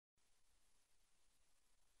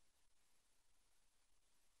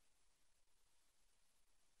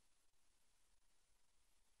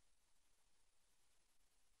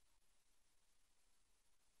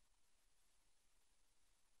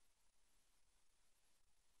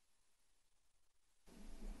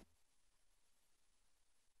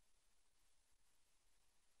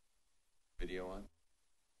video on?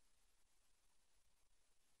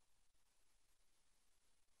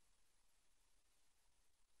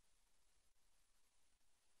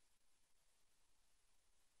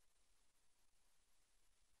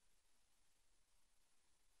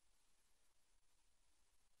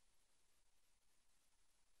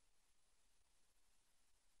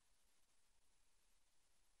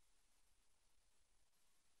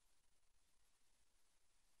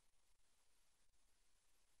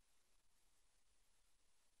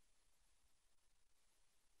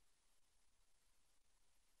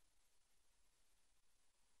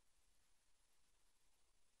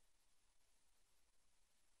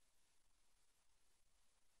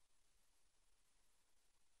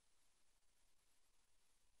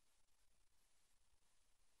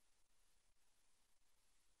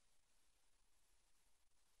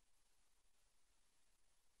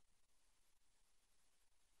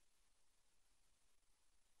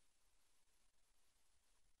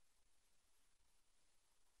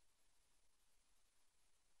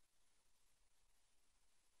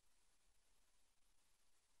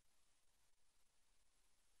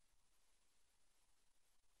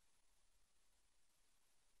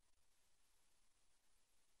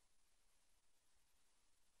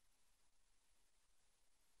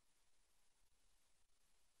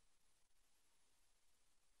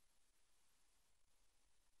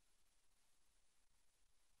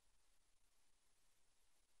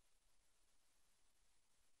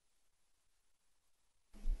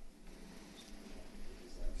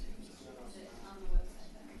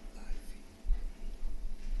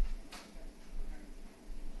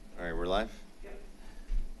 All right, we're live? Yep.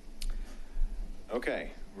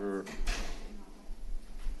 Okay,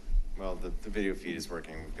 well, the video feed is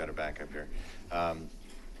working. We've got a backup here.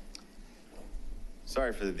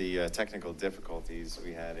 Sorry for the technical difficulties.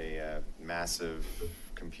 We had a massive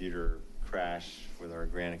computer crash with our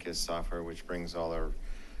Granicus software, which brings all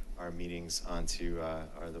our meetings onto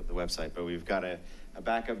the website. But we've got a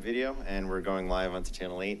backup video, and we're going live onto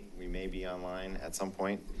Channel 8. We may be online at some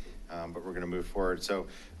point, but we're going to move forward. So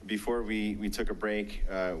before we took a break,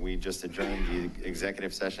 we just adjourned the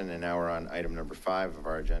executive session, and now we're on item number 5 of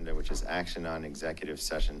our agenda, which is action on executive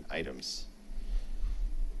session items.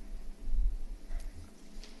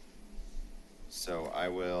 So I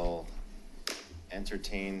will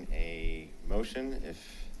entertain a motion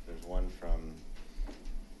if there's one from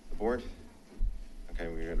the board. Okay,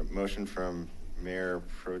 we got a motion from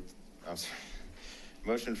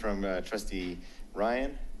motion from Trustee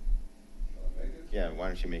Ryan. Yeah, why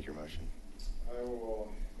don't you make your motion? I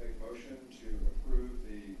will make a motion to approve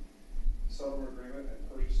the settlement agreement and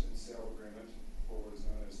purchase and sale agreement for what is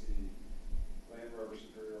known as the Land Rover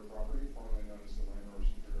Superior property, formerly known as the Land Rover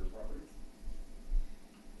Superior property.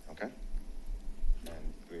 Okay. And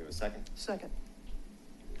do we have a second? Second.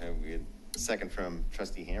 Okay, we had a second from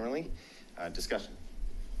Trustee Hammerly. Discussion.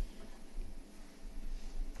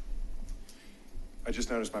 I just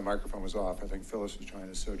noticed my microphone was off. I think Phyllis was trying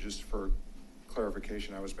to, so just for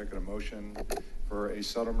clarification, I was making a motion for a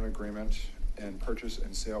settlement agreement and purchase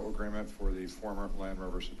and sale agreement for the former Land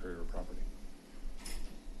Rover Superior property.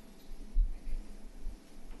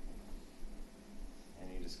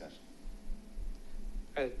 Any discussion?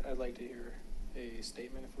 I'd like to hear a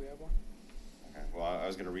statement if we have one. Okay, well, I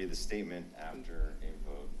was going to read the statement after a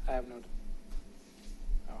vote. I have no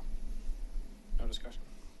discussion.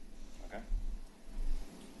 Okay.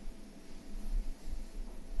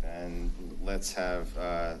 Then let's have,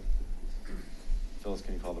 Phyllis,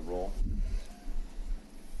 can you call the roll?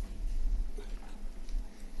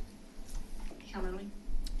 Hammerly,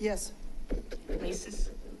 Yes. Lasis,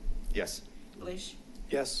 Yes. Blish,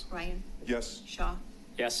 Yes. Ryan, Yes. Shaw,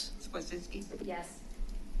 Yes. Skwazinski. Yes.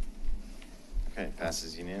 Okay,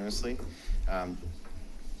 passes unanimously.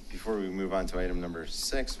 Before we move on to item number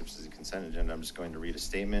 6, which is the consent agenda, I'm just going to read a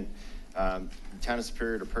statement. The Town of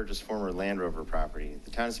Superior to purchase former Land Rover property.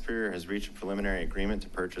 The Town of Superior has reached a preliminary agreement to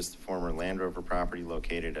purchase the former Land Rover property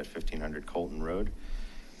located at 1500 Colton Road.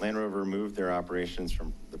 Land Rover moved their operations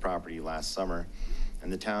from the property last summer,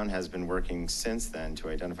 and the town has been working since then to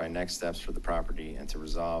identify next steps for the property and to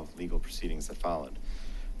resolve legal proceedings that followed.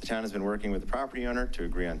 The town has been working with the property owner to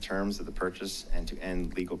agree on terms of the purchase and to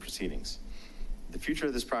end legal proceedings. The future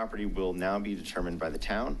of this property will now be determined by the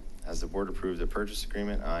town, as the board approved a purchase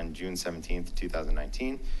agreement on June 17th,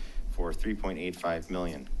 2019 for $3.85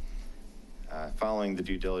 million. Following the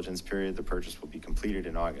due diligence period, the purchase will be completed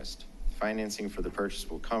in August. Financing for the purchase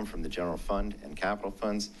will come from the general fund and capital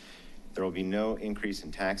funds. There will be no increase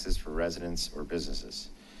in taxes for residents or businesses.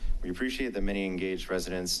 We appreciate the many engaged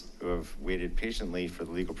residents who have waited patiently for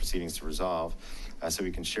the legal proceedings to resolve so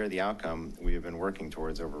we can share the outcome we have been working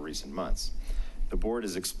towards over recent months. The board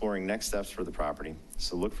is exploring next steps for the property,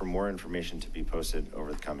 so look for more information to be posted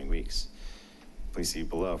over the coming weeks. Please see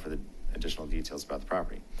below for the additional details about the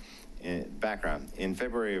property. Background, in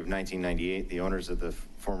February of 1998, the owners of the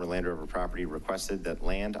former Land Rover property requested that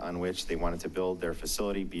land on which they wanted to build their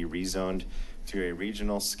facility be rezoned to a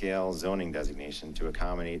regional scale zoning designation to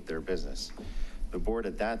accommodate their business. The board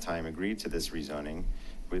at that time agreed to this rezoning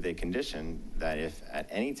with a condition that if at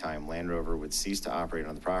any time Land Rover would cease to operate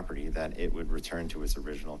on the property, that it would return to its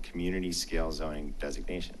original community scale zoning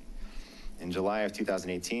designation. In July of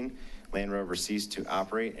 2018, Land Rover ceased to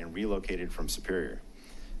operate and relocated from Superior.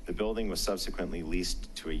 The building was subsequently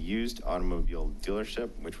leased to a used automobile dealership,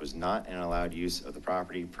 which was not an allowed use of the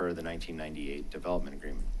property per the 1998 development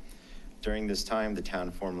agreement. During this time, the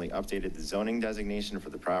town formally updated the zoning designation for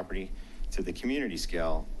the property to the community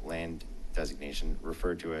scale land designation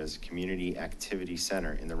referred to as Community Activity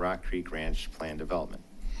Center in the Rock Creek Ranch Plan Development.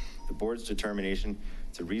 The board's determination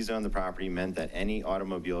to rezone the property meant that any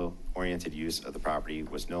automobile-oriented use of the property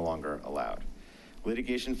was no longer allowed.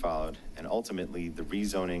 Litigation followed, and ultimately the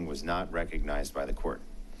rezoning was not recognized by the court.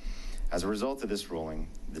 As a result of this ruling,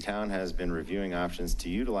 the town has been reviewing options to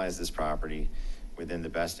utilize this property within the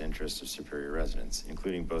best interest of Superior residents,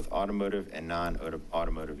 including both automotive and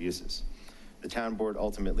non-automotive uses. The town board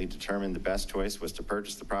ultimately determined the best choice was to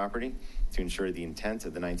purchase the property to ensure the intent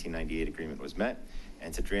of the 1998 agreement was met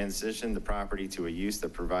and to transition the property to a use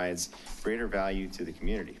that provides greater value to the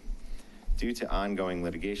community. Due to ongoing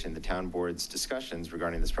litigation, the town board's discussions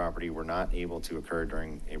regarding this property were not able to occur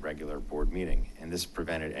during a regular board meeting, and this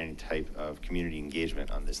prevented any type of community engagement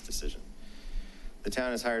on this decision. The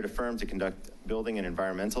town has hired a firm to conduct building and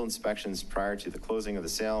environmental inspections prior to the closing of the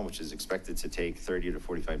sale, which is expected to take 30 to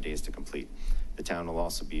 45 days to complete. The town will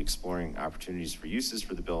also be exploring opportunities for uses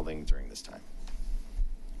for the building during this time.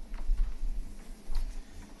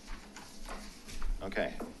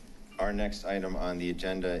 Okay, our next item on the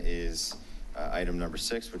agenda is item number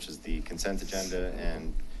 6, which is the consent agenda,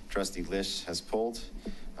 and Trustee Lish has pulled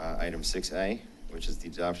item 6A, which is the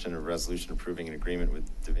adoption of a resolution approving an agreement with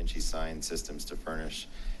Da Vinci Sign Systems to furnish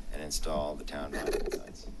and install the town monument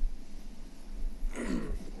signs.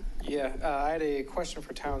 Yeah, I had a question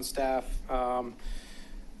for town staff.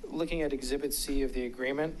 Looking at Exhibit C of the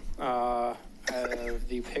agreement,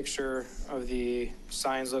 the picture of the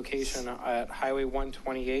signs location at Highway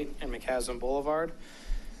 128 and McCasland Boulevard.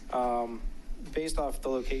 Based off the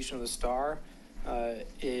location of the star,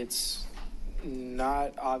 it's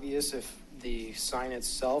not obvious if the sign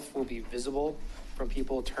itself will be visible from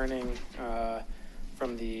people turning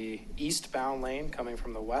from the eastbound lane coming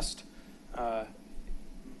from the west.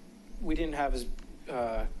 We didn't have as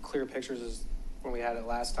clear pictures as when we had it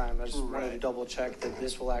last time. I just wanted to double check that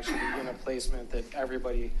this will actually be in a placement that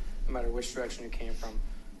everybody, no matter which direction it came from,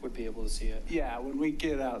 would be able to see it. Yeah, when we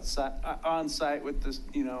get outside, on site with this,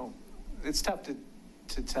 it's tough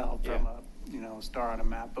to tell from a star on a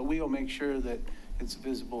map, but we will make sure that it's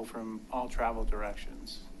visible from all travel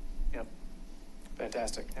directions. Yep.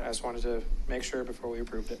 Fantastic. I just wanted to make sure before we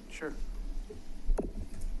approved it. Sure.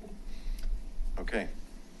 Okay.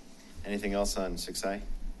 Anything else on 6A?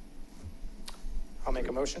 I'll make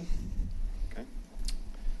a motion. Okay.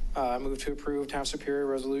 I move to approve Town Superior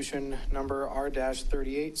Resolution Number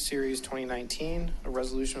R-38, Series 2019, a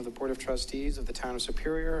resolution of the Board of Trustees of the Town of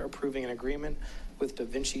Superior approving an agreement with Da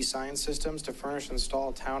Vinci Sign Systems to furnish and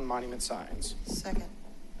install town monument signs. Second.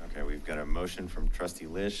 Okay, we've got a motion from Trustee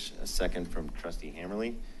Lish, a second from Trustee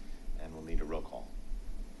Hammerly, and we'll need a roll call.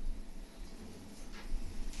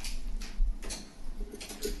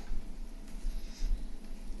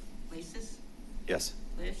 Lasis, Yes.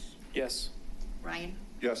 Lish, Yes. Ryan,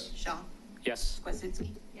 Yes. Shaw, Yes. Kwasinski.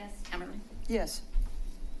 Yes. Hammerly. Yes.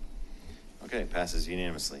 Okay, passes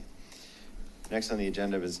unanimously. Next on the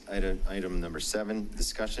agenda is item number 7,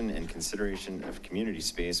 discussion and consideration of community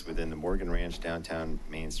space within the Morgan Ranch downtown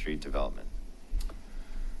Main Street development.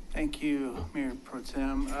 Thank you, Mayor Pro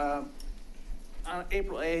Tem. On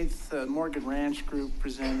April 8th, the Morgan Ranch Group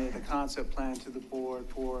presented a concept plan to the board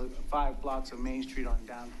for 5 blocks of Main Street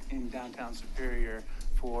in downtown Superior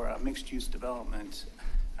for mixed-use development.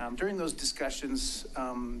 During those discussions,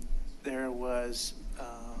 it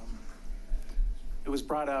was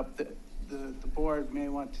brought up that the board may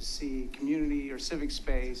want to see community or civic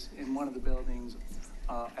space in one of the buildings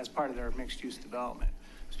as part of their mixed-use development.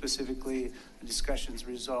 Specifically, the discussions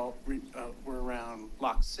were around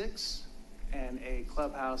Block 6 and a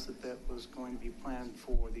clubhouse that was going to be planned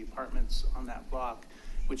for the apartments on that block.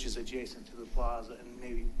 which is adjacent to the plaza, and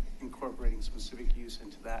maybe incorporating some civic use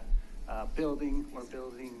into that building or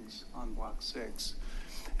buildings on Block 6.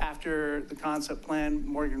 After the concept plan,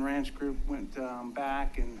 Morgan Ranch Group went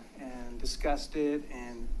back and discussed it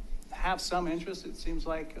and have some interest, it seems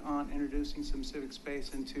like, on introducing some civic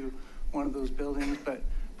space into one of those buildings. But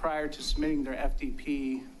prior to submitting their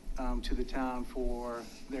FDP to the town for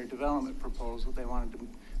their development proposal, they wanted to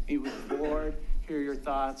meet with the board, hear your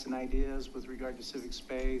thoughts and ideas with regard to civic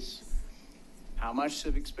space, how much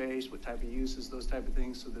civic space, what type of uses, those type of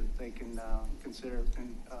things, so that they can consider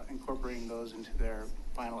incorporating those into their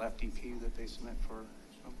final FDP that they submit for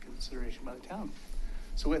consideration by the town.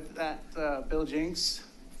 So with that, Bill Jinks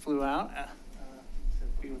flew out to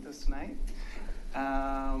be with us tonight,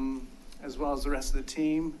 as well as the rest of the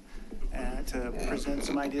team, to present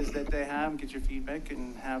some ideas that they have, get your feedback,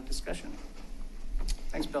 and have discussion.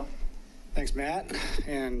 Thanks, Bill. Thanks, Matt,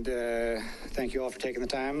 and thank you all for taking the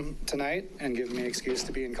time tonight and giving me an excuse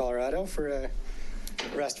to be in Colorado for a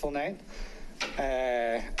restful night.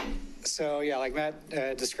 So yeah, like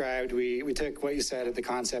Matt described, we took what you said at the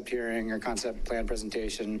concept hearing or concept plan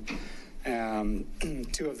presentation.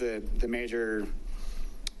 Two of the major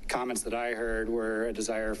comments that I heard were a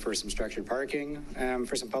desire for some structured parking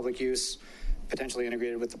for some public use, potentially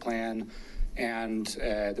integrated with the plan, and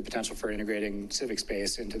the potential for integrating civic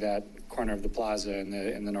space into that corner of the plaza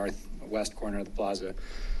in the northwest corner of the plaza.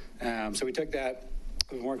 So we took that.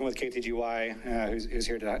 We've been working with KTGY, who's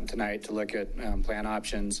here tonight to look at plan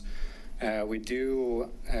options. We do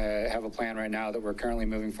have a plan right now that we're currently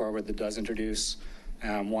moving forward that does introduce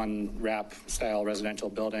one wrap-style residential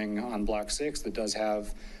building on Block 6 that does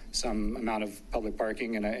have some amount of public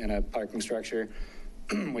parking in a parking structure,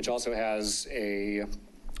 which also has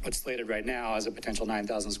what's slated right now as a potential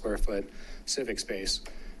 9,000 square foot civic space.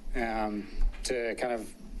 To kind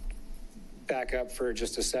of back up for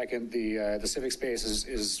just a second, the civic space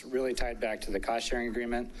is really tied back to the cost sharing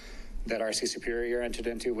agreement that RC Superior entered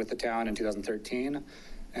into with the town in 2013,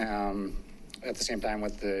 at the same time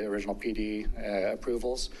with the original PD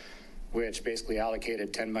approvals, which basically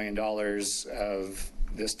allocated $10 million of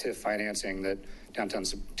this TIF financing that Downtown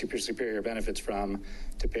Superior benefits from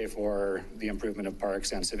to pay for the improvement of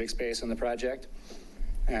parks and civic space in the project.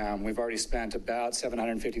 We've already spent about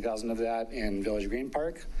 $750,000 of that in Village Green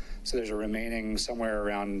Park. So there's a remaining somewhere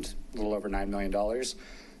around a little over $9 million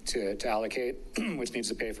to allocate, which needs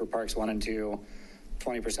to pay for Parks 1 and 2,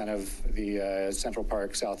 20% of the Central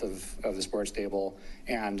Park south of the sports stable,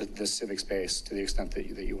 and the civic space to the extent that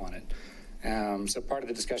you want it. So part of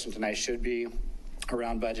the discussion tonight should be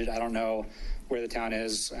around budget. I don't know where the town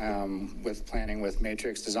is with planning with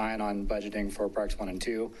Matrix Design on budgeting for Parks 1 and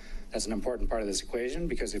 2. That's an important part of this equation,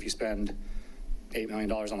 because if you spend $8 million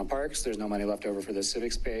on the parks, there's no money left over for the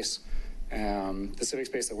civic space. The civic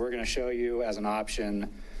space that we're going to show you as an option,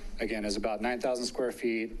 again, is about 9,000 square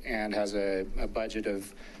feet and has a budget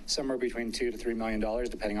of somewhere between $2 to $3 million,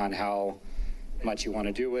 depending on how much you want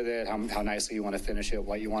to do with it, how nicely you want to finish it,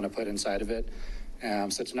 what you want to put inside of it.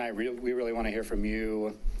 So tonight, we really want to hear from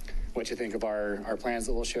you what you think of our plans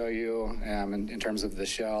that we'll show you in terms of the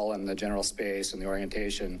shell and the general space and the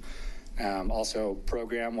orientation. Also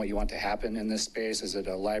program what you want to happen in this space. Is it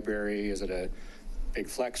a library? Is it a big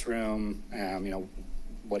flex room?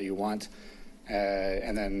 What do you want?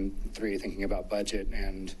 And then 3, thinking about budget,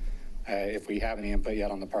 and if we have any input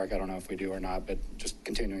yet on the park, I don't know if we do or not, but just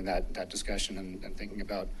continuing that discussion and thinking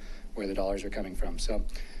about where the dollars are coming from. So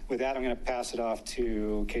with that, I'm going to pass it off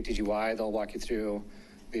to KTGY. They'll walk you through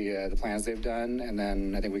the plans they've done, and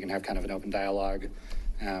then I think we can have kind of an open dialogue,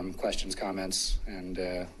 questions, comments, and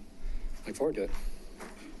look forward to it.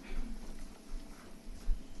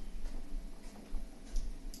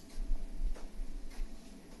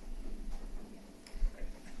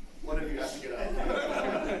 One of you has to get up.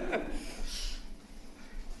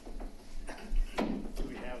 Do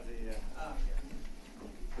we have the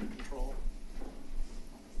control?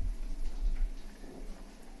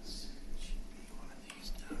 Should be one of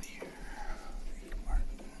these down here.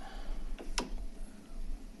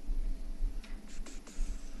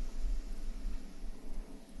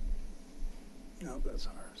 No, that's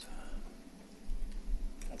ours.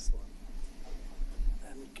 That's the one.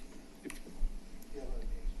 And if you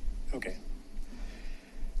Okay.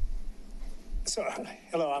 So,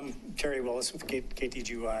 hello, I'm Terry Willis with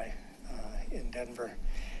KTGY in Denver.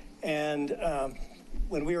 And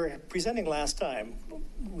when we were presenting last time,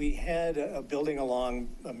 we had a building along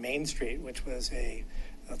Main Street, which was a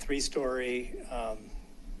 3-story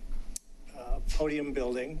podium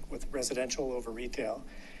building with residential over retail.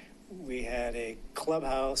 We had a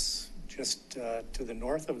clubhouse just to the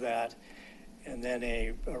north of that, and then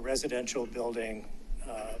a residential building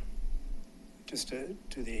just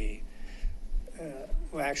to the,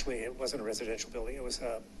 well, actually, it wasn't a residential building. It was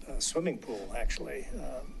a swimming pool, actually,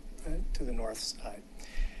 to the north side.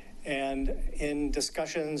 And in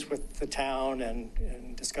discussions with the town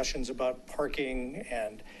and discussions about parking,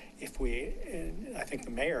 and I think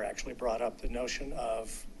the mayor actually brought up the notion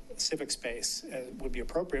of civic space would be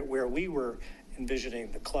appropriate, where we were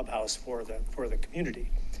envisioning the clubhouse for the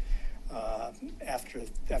community. After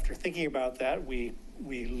thinking about that, we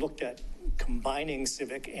looked at combining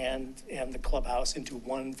civic and the clubhouse into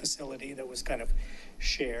one facility that was kind of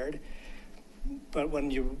shared. But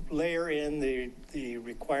when you layer in the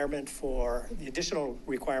requirement for the additional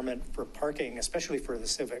requirement for parking, especially for the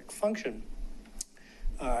civic function,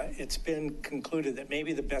 it's been concluded that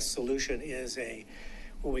maybe the best solution is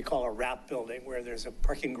what we call a wrap building, where there's a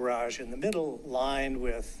parking garage in the middle lined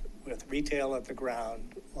with retail at the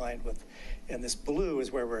ground, and this blue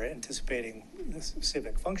is where we're anticipating this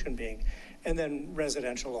civic function being, and then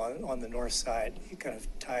residential on the north side, kind of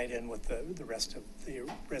tied in with the rest of the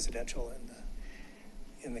residential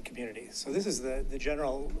in the community. So this is the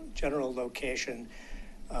general location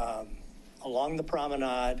along the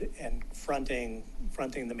promenade and fronting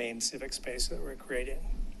the main civic space that we're creating,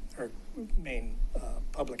 or main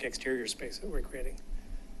public exterior space that we're creating.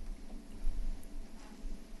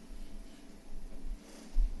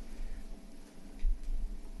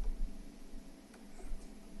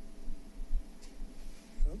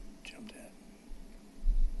 Jumped ahead.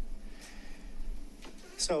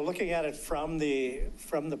 So looking at it from the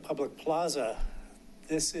public plaza,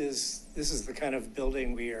 this is the kind of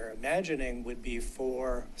building we are imagining would be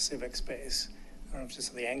for civic space. I don't know if it's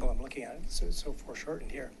just the angle I'm looking at, so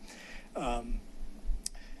foreshortened here.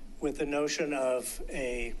 With the notion of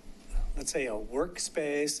let's say a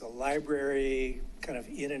workspace, a library, kind of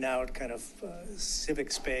in and out kind of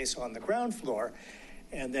civic space on the ground floor,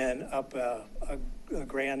 and then up a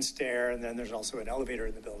grand stair, and then there's also an elevator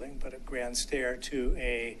in the building, but a grand stair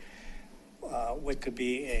to what could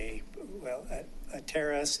be a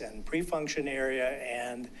terrace and pre-function area,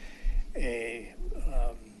 and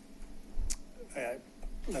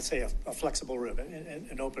let's say a flexible room,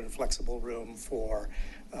 an open flexible room for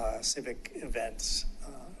civic events,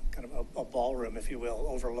 kind of a ballroom, if you will,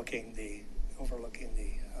 overlooking the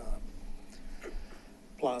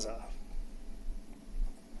plaza.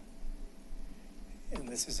 And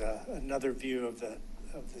this is another view of the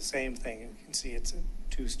same thing. You can see it's a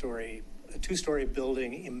two-story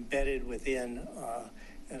building embedded within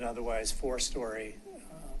an otherwise four-story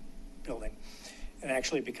building. And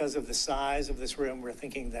actually, because of the size of this room, we're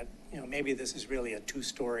thinking that maybe this is really a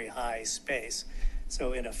two-story high space.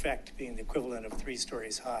 So in effect, being the equivalent of 3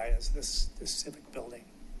 stories high as this civic building.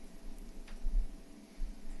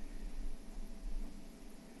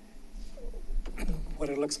 What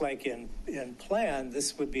it looks like in plan,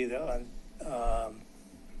 this would be the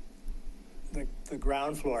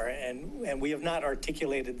ground floor, and we have not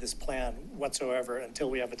articulated this plan whatsoever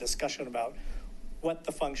until we have a discussion about what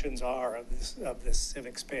the functions are of this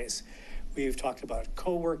civic space. We've talked about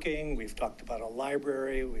co-working, we've talked about a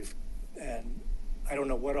library, and I don't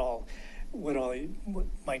know what all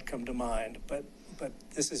might come to mind, but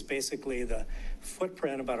this is basically the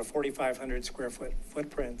footprint, about a 4,500 square foot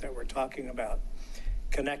footprint that we're talking about,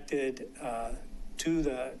 connected to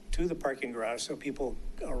the parking garage, so people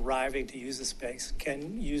arriving to use the space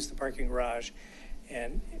can use the parking garage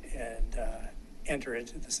and enter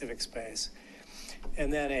into the civic space.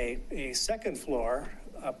 And then a second floor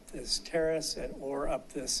up this terrace or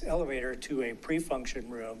up this elevator to a pre-function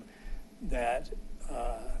room that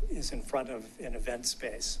is in front of an event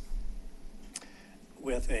space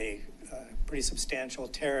with a pretty substantial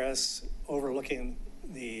terrace overlooking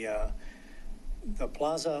the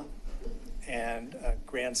plaza and a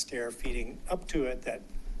grand stair feeding up to it that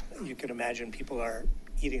you can imagine people are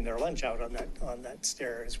eating their lunch out on that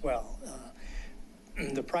stair as well.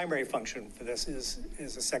 The primary function for this is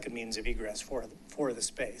a second means of egress for the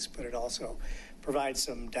space, but it also provides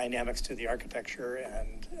some dynamics to the architecture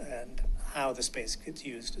and how the space gets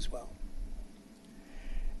used as well.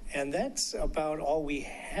 And that's about all we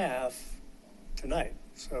have tonight.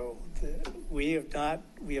 So we have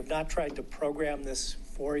not tried to program this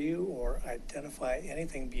for you or identify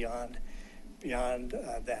anything beyond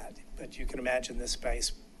that. But you can imagine this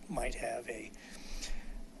space might have a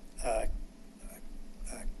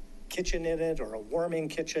kitchen in it or a warming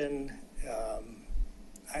kitchen.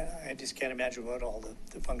 I just can't imagine what all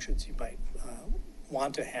the functions you might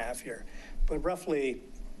want to have here. But roughly,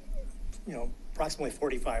 approximately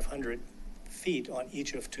 4,500 feet on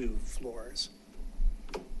each of 2 floors.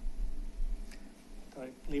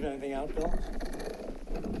 Right, leave anything out, Bill?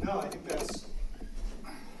 No, I think that's,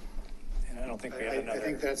 And I don't think we have I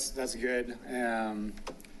think another. that's good.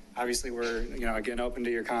 Obviously, we're, again, open to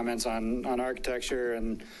your comments on architecture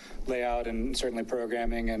and layout and certainly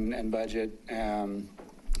programming and budget.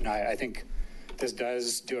 I think this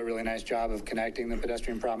does do a really nice job of connecting the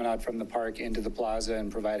pedestrian promenade from the park into the plaza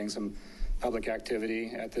and providing some public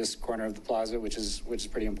activity at this corner of the plaza, which is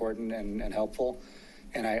pretty important and helpful.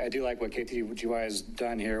 And I do like what KTGY has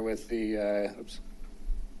done here with the, oops.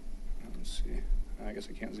 Let's see, I guess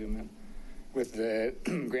I can't zoom in. With the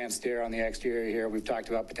grand stair on the exterior here, we've talked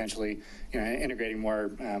about potentially, integrating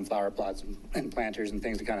more flower plots and planters and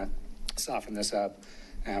things to kind of soften this up.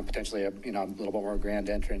 Potentially a little bit more grand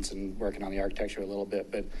entrance and working on the architecture a little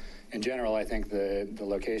bit. But in general, I think the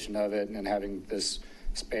location of it and having this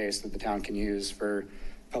space that the town can use for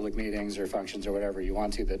public meetings or functions or whatever you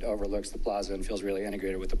want to that overlooks the plaza and feels really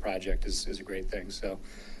integrated with the project is a great thing. So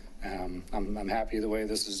I'm happy the way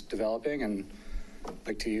this is developing, and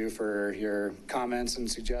look to you for your comments and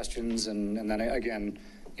suggestions. And then again,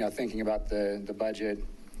 thinking about the budget,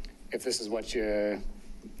 if this is what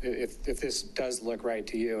if this does look right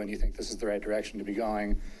to you and you think this is the right direction to be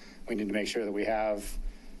going, we need to make sure that we have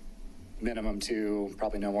minimum to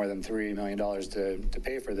probably no more than $3 million to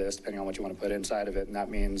pay for this, depending on what you want to put inside of it. And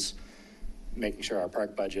that means making sure our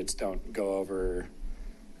park budgets don't go over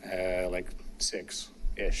like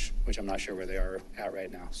 6-ish, which I'm not sure where they are at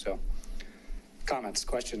right now. So comments,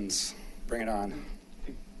 questions, bring it on.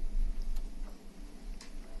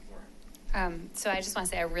 So I just want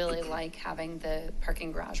to say I really like having the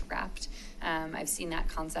parking garage wrapped. I've seen that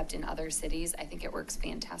concept in other cities. I think it works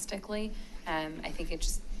fantastically. I think it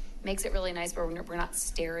just makes it really nice where we're not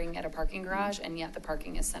staring at a parking garage, and yet the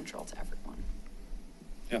parking is central to everyone.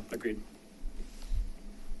 Yeah, agreed.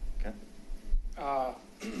 Okay.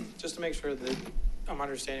 Just to make sure that I'm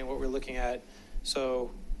understanding what we're looking at.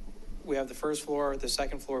 So we have the first floor, the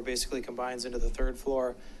second floor basically combines into the third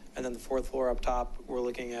floor, and then the fourth floor up top, we're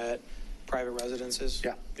looking at private residences.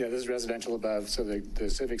 Yeah, this is residential above. So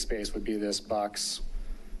the civic space would be this box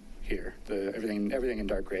here, everything in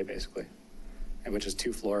dark gray basically, and which is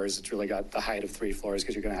 2 floors. It's really got the height of 3 floors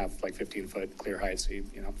because you're going to have like 15-foot clear height, so you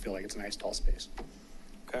feel like it's a nice tall space.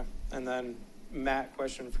 Okay, and then Matt,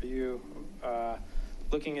 question for you.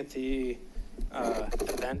 Looking at the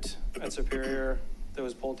event at Superior that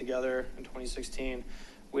was pulled together in 2016,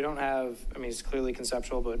 we don't have, it's clearly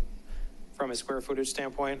conceptual, but from a square footage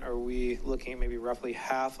standpoint, are we looking at maybe roughly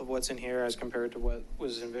half of what's in here as compared to what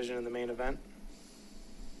was envisioned in the main event?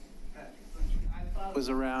 It was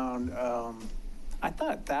around, I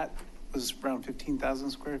thought that was around 15,000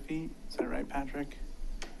 square feet. Is that right, Patrick?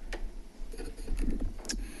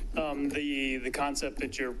 The concept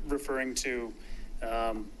that you're referring to,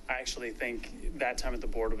 I actually think that time at the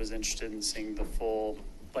board was interested in seeing the full,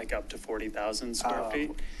 like up to 40,000 square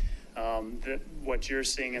feet. What you're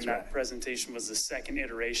seeing in that presentation was the second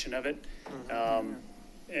iteration of it.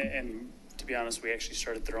 And to be honest, we actually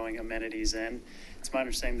started throwing amenities in. It's my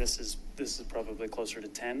understanding this is probably closer to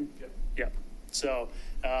 10. Yep. So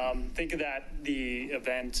think of that, the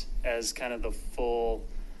event, as kind of the full,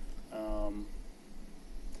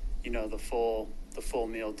 the full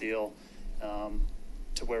meal deal,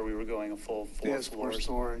 to where we were going a full 4 floors. 4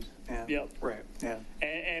 floors. Yeah. Yep. Right. Yeah.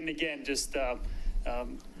 And again, just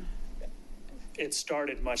it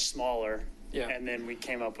started much smaller, and then we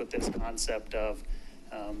came up with this concept of,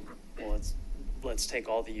 let's take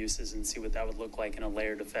all the uses and see what that would look like in a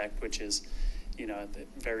layered effect, which is,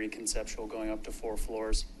 very conceptual, going up to 4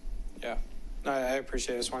 floors. Yeah, no, I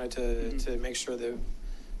appreciate it. I just wanted to make sure that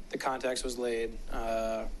the context was laid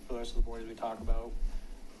for the rest of the board as we talk about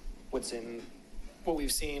what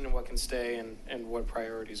we've seen and what can stay and what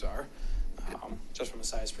priorities are, just from a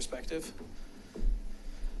size perspective.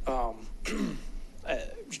 From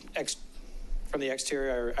the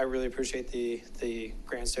exterior, I really appreciate the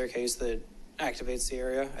grand staircase that activates the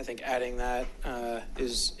area. I think adding that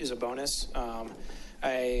is a bonus.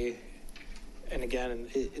 And again,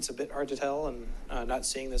 it's a bit hard to tell, and not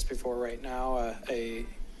seeing this before right now, I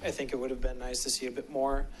think it would have been nice to see a bit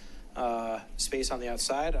more space on the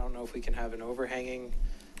outside. I don't know if we can have an overhanging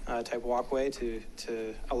type walkway to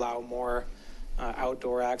allow more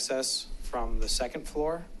outdoor access from the second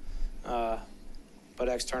floor. But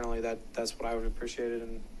externally, that's what I would appreciate it,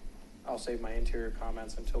 and I'll save my interior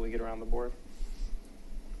comments until we get around the board.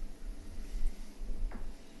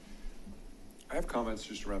 I have comments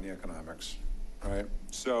just around the economics, right?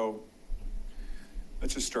 So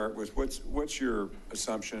let's just start with what's your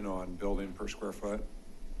assumption on building per square foot,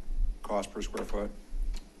 cost per square foot?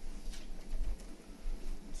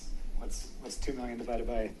 What's What's 2 million divided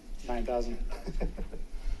by 9,000?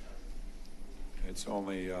 It's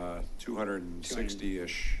only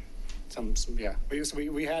 260-ish. Yeah.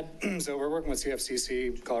 We had, so we're working with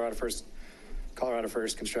CFCC, Colorado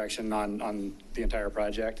First Construction on the entire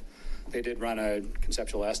project. They did run a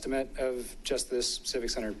conceptual estimate of just this Civic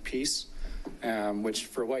Center piece, which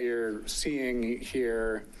for what you're seeing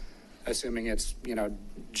here, assuming it's,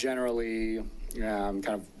 generally kind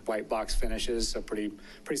of white box finishes, so pretty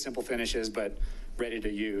simple finishes, but ready to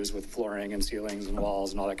use with flooring and ceilings and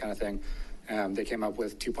walls and all that kind of thing. They came up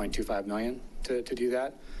with 2.25 million to do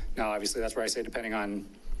that. Now, obviously, that's where I say, depending on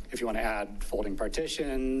if you want to add folding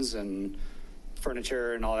partitions and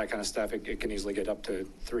furniture and all that kind of stuff, it can easily get up to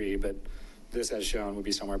 3, but this, as shown, would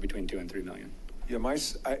be somewhere between 2 and 3 million. Yeah,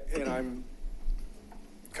 and I'm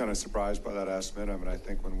kind of surprised by that estimate. I mean, I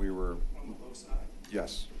think when we were,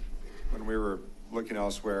 yes, when we were looking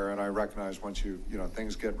elsewhere, and I recognize once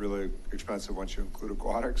things get really expensive once you include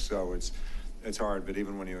aquatics, so it's hard, but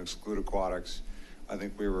even when you exclude aquatics, I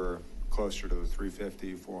think we were closer to the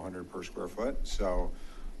 350, 400 per square foot. So,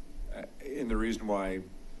 and the reason why,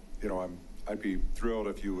 I'd be thrilled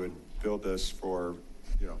if you would build this for,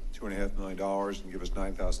 $2.5 million and give us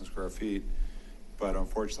 9,000 square feet. But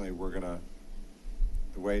unfortunately,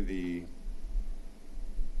 the way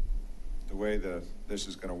this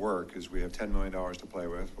is going to work is we have $10 million to play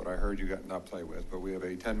with. What I heard you got not play with, but we have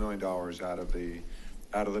a $10 million out of the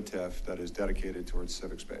TIF that is dedicated towards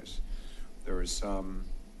civic space. There is some,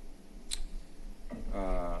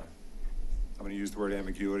 I'm going to use the word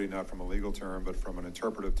ambiguity, not from a legal term, but from an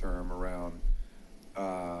interpretive term around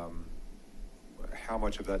how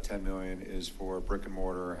much of that 10 million is for brick and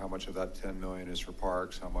mortar, how much of that 10 million is for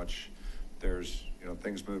parks, how much there's,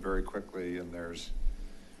 things move very quickly, and there's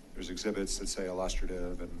exhibits that say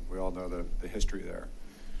illustrative, and we all know the history there.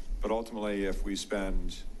 But ultimately, if we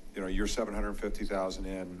spend, you're 750,000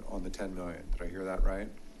 in on the 10 million. Did I hear that right?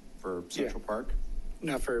 For Central Park?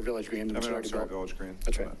 No, for Village Green. I'm sorry, Village Green.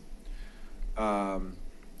 That's right.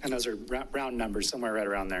 And those are round numbers, somewhere right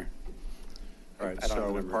around there. All right,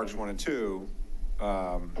 so in Parks 1 and 2,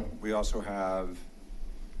 we also have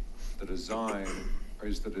the design.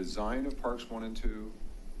 Is the design of Parks 1 and 2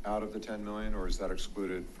 out of the 10 million, or is that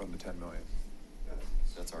excluded from the 10 million?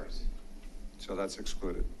 That's ours. So that's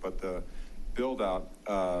excluded. But the build out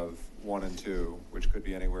of 1 and 2, which could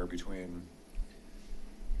be anywhere between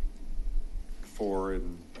 4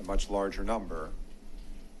 and a much larger number,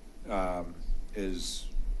 is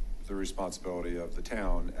the responsibility of the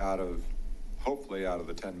town hopefully out of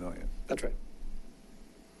the 10 million. That's right.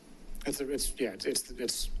 It's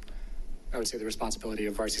I would say the responsibility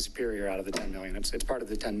of RC Superior out of the 10 million. It's part of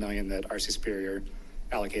the 10 million that RC Superior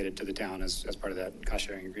allocated to the town as part of that cost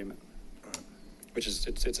sharing agreement, which is,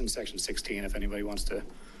 it's in section 16 if anybody wants to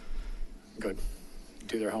go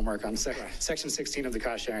do their homework on section 16 of the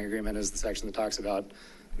cost sharing agreement is the section that talks about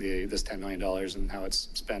this $10 million and how it's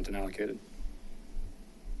spent and allocated.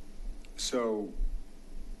 So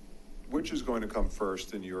which is going to come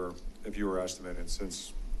first if you were estimating,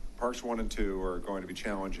 since Parks 1 and 2 are going to be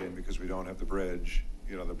challenging because we don't have the bridge.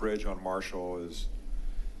 The bridge on Marshall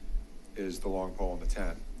is the long pole in the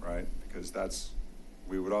tent, right? Because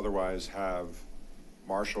we would otherwise have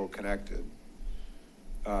Marshall connected,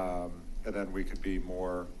 and then we could be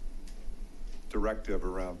more directive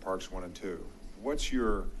around Parks 1 and 2. What's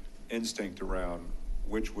your instinct around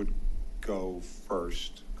which would go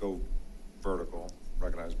first, go vertical?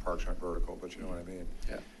 Recognize parks aren't vertical, but you know what I mean?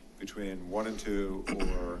 Yeah. Between 1 and 2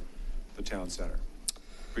 or the town center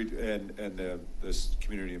and this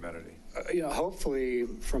community amenity? Hopefully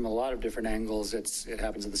from a lot of different angles, it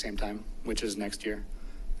happens at the same time, which is next year.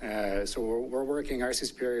 So we're working, RC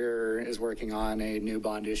Superior is working on a new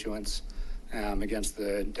bond issuance against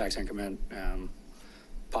the tax increment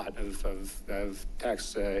pot of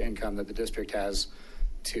tax income that the district has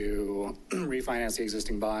to refinance the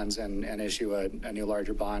existing bonds and issue a new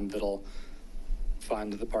larger bond that'll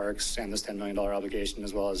fund the parks and this $10 million obligation,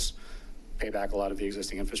 as well as pay back a lot of the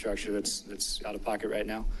existing infrastructure that's out of pocket right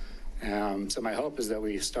now. So my hope is that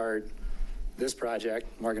we start this project,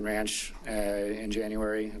 Morgan Ranch, in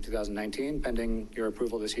January of 2019, pending your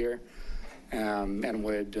approval this year, and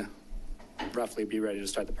would roughly be ready to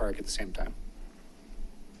start the park at the same time.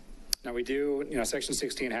 Now we do, section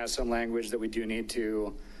 16 has some language that we do need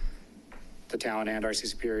the town and RC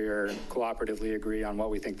Superior cooperatively agree on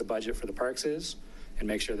what we think the budget for the parks is and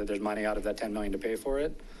make sure that there's money out of that 10 million to pay for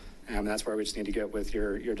it. And that's where we just need to get with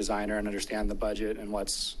your designer and understand the budget and what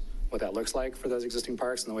that looks like for those existing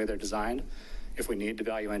parks and the way they're designed. If we need to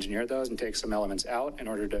value engineer those and take some elements out in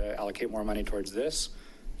order to allocate more money towards this,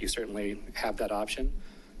 you certainly have that option.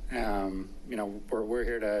 You know, we're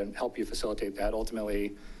here to help you facilitate that.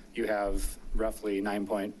 Ultimately, you have roughly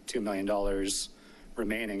 $9.2 million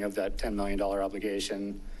remaining of that $10 million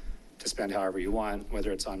obligation to spend however you want,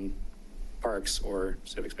 whether it's on parks or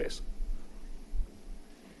civic space.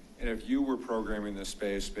 And if you were programming this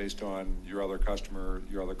space based on your other customer,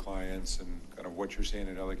 your other clients, and kind of what you're seeing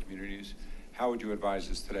in other communities, how would you advise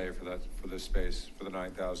us today for this space, for the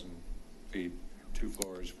 9,000 feet, 2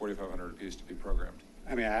 floors, 4,500 apiece to be programmed?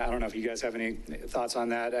 I mean, I don't know if you guys have any thoughts on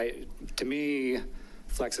that. To me,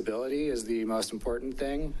 flexibility is the most important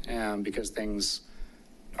thing, because things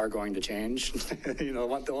are going to change. You know,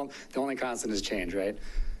 the only constant is change, right?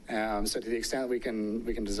 So to the extent we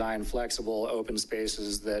can design flexible open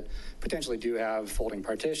spaces that potentially do have folding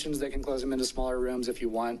partitions that can close them into smaller rooms if you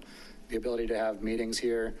want the ability to have meetings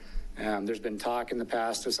here. There's been talk in the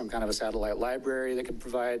past of some kind of a satellite library that could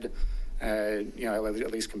provide, you know,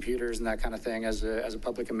 at least computers and that kind of thing as a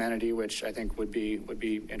public amenity, which I think would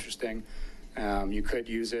be interesting. You could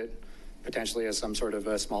use it potentially as some sort of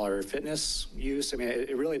a smaller fitness use. I mean,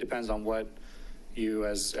 it really depends on what you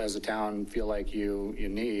as a town feel like you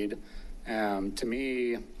need. To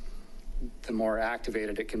me, the more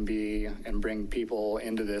activated it can be and bring people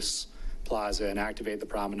into this plaza and activate the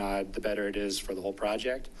promenade, the better it is for the whole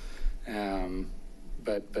project.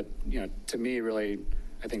 But you know, to me, really,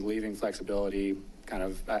 I think leaving flexibility kind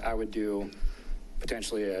of, I would do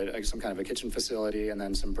potentially some kind of a kitchen facility and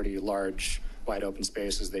then some pretty large, wide open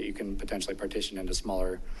spaces that you can potentially partition into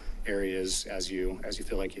smaller areas as you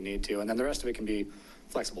feel like you need to. And then the rest of it can be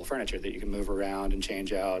flexible furniture that you can move around and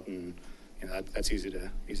change out, and you know, that's easy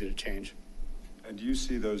to change. And do you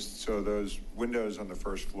see those, so those windows on the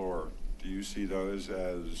first floor, do you see those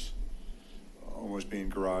as almost being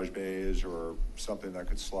garage bays or something that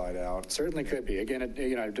could slide out? Certainly could be. Again,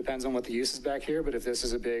 it depends on what the use is back here, but if this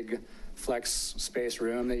is a big flex space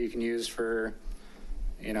room that you can use for,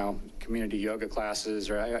 you know, community yoga classes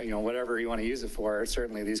or, you know, whatever you want to use it for,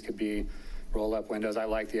 certainly these could be roll-up windows. I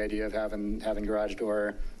like the idea of having glass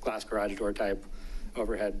garage door type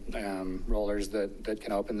overhead rollers that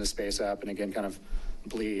can open the space up and again kind of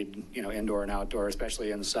bleed, you know, indoor and outdoor,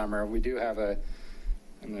 especially in the summer. We do have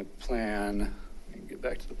in the plan, let me get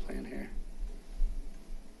back to the plan here.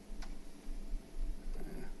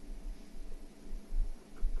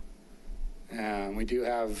 We do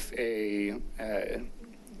have a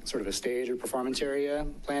sort of a stage or performance area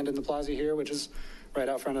planned in the plaza here, which is right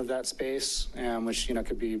out front of that space, which, you know,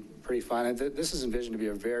 could be pretty fun. And this is envisioned to be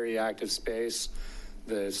a very active space.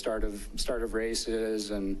 The start of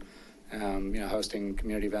races and, you know, hosting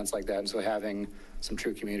community events like that. And so having some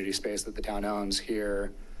true community space that the town owns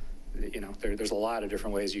here, you know, there's a lot of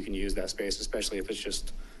different ways you can use that space, especially if it's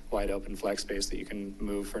just wide open flex space that you can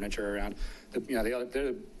move furniture around. The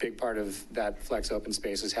other big part of that flex open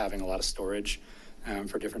space is having a lot of storage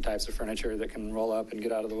for different types of furniture that can roll up and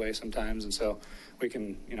get out of the way sometimes. And so we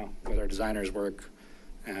can, you know, with our designers work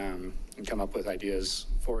and come up with ideas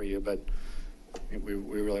for you, but we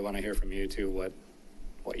really want to hear from you too,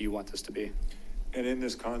 what you want this to be. And in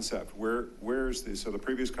this concept, where's the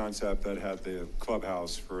previous concept that had the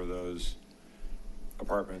clubhouse for those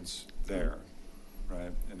apartments there,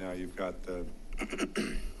 right? And now you've got the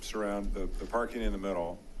the parking in the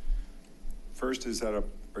middle. First,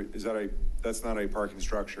 that's not a parking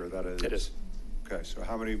structure, that is? It is. Okay, so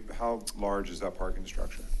how large is that parking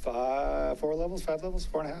structure? 5 levels,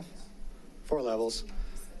 4.5? 4 levels.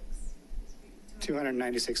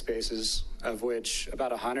 296 spaces, of which about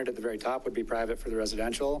 100 at the very top would be private for the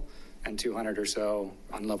residential, and 200 or so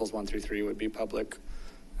on levels 1 through 3 would be public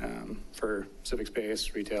for civic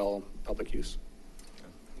space, retail, public use.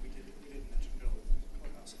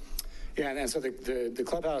 Yeah, and so the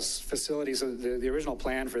clubhouse facility, so the original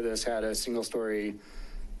plan for this had a single-story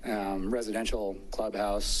residential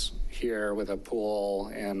clubhouse here with a pool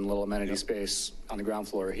and little amenity space on the ground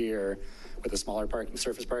floor here with a smaller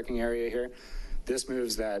surface parking area here. This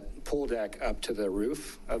moves that pool deck up to the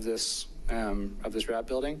roof of this wrap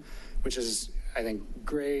building, which is, I think,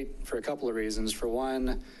 great for a couple of reasons. For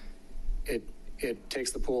one, it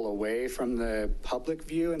takes the pool away from the public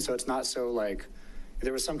view, and so it's not so like,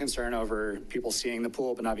 there was some concern over people seeing the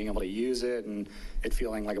pool but not being able to use it and it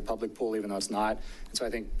feeling like a public pool even though it's not. And so I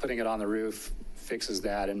think putting it on the roof fixes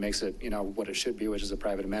that and makes it, you know, what it should be, which is a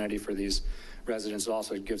private amenity for these residents. It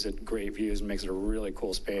also gives it great views and makes it a really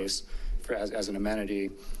cool space for as an amenity.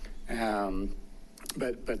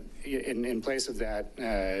 But in place of that,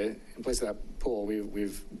 pool,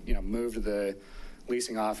 we've you know, moved the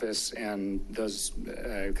leasing office and those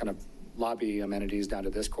kind of lobby amenities down to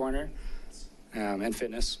this corner. and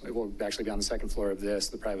fitness. It will actually be on the second floor of this,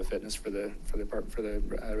 the private fitness for the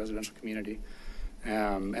residential community,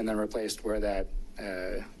 and then replaced where that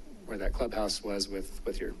clubhouse was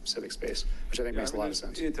with your civic space, which I think makes a lot of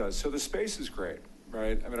sense. It does. So the space is great,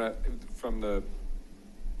 right? I mean,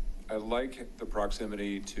 I like the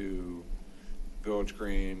proximity to Village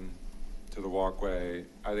Green, to the walkway.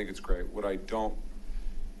 I think it's great.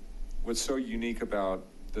 What's so unique about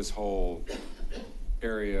this whole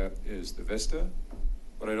area is the vista.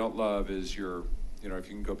 What I don't love is if you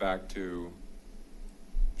can go back to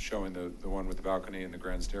showing the one with the balcony and the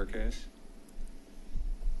grand staircase.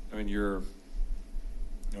 I mean,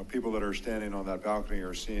 people that are standing on that balcony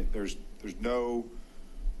are seeing, there's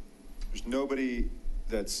nobody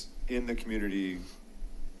that's in the community,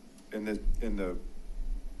 in the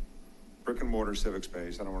brick and mortar civic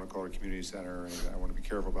space. I don't want to call it a community center or anything. I want to be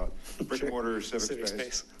careful about brick and mortar civic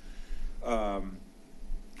space.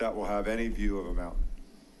 That will have any view of a mountain.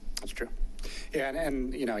 That's true. Yeah,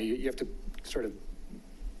 and you have to sort of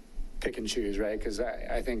pick and choose, right? Because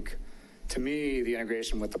I think, to me, the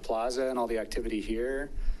integration with the plaza and all the activity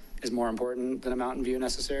here is more important than a mountain view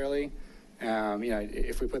necessarily.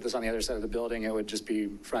 If we put this on the other side of the building, it would just be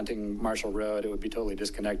fronting Marshall Road. It would be totally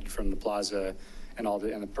disconnected from the plaza and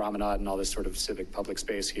the promenade and all this sort of civic public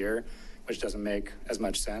space here, which doesn't make as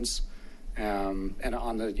much sense. And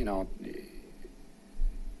on the,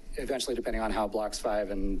 eventually, depending on how blocks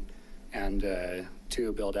 5 and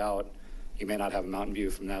 2 build out, you may not have a mountain view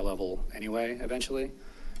from that level anyway, eventually.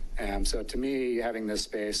 So to me, having this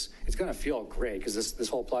space, it's going to feel great because this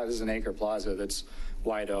whole plaza is an acre plaza that's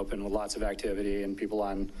wide open with lots of activity and people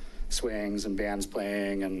on swings and bands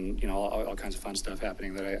playing and all kinds of fun stuff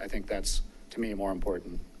happening. That I think that's, to me, more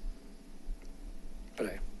important. But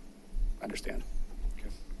I understand.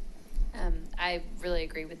 I really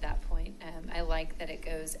agree with that point. I like that it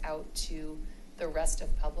goes out to the rest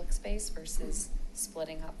of public space versus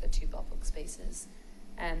splitting up the 2 public spaces.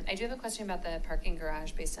 I do have a question about the parking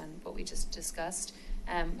garage based on what we just discussed.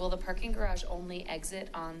 Will the parking garage only exit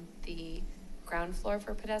on the ground floor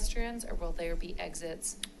for pedestrians, or will there be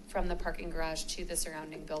exits from the parking garage to the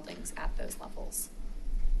surrounding buildings at those levels?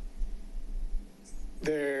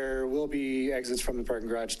 There will be exits from the parking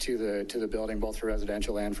garage to the building, both for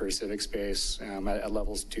residential and for civic space, at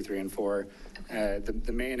levels 2, 3, and 4. Okay.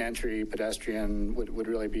 The main entry pedestrian would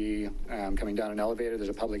really be coming down an elevator. There's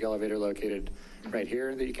a public elevator located right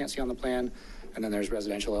here that you can't see on the plan, and then there's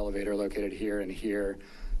residential elevator located here and here.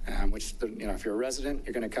 Which, if you're a resident,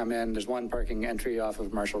 you're going to come in. There's one parking entry off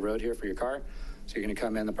of Marshall Road here for your car. So you're going to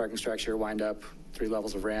come in the parking structure, wind up 3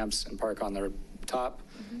 levels of ramps, and park on the top,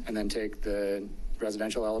 and then take the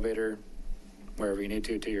residential elevator wherever you need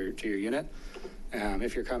to your unit.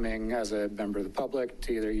 If you're coming as a member of the public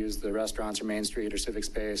to either use the restaurants or Main Street or Civic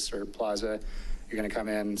Space or Plaza, you're going to come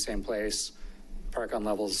in, same place, park on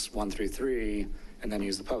levels 1 through 3, and then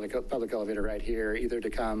use the public elevator right here, either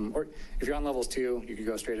to come, or if you're on levels 2, you could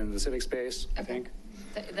go straight into the Civic Space, I think.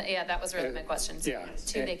 Yeah, that was really my question. So yeah.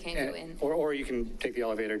 2, they can go in. Or you can take the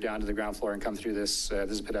elevator down to the ground floor and come through this.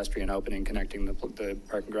 This is a pedestrian opening connecting the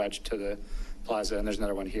parking garage to the plaza, and there's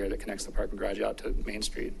another one here that connects the parking garage out to Main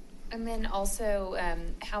Street. And then also,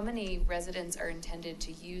 how many residents are intended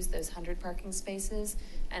to use those 100 parking spaces?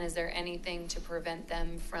 And is there anything to prevent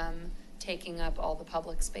them from taking up all the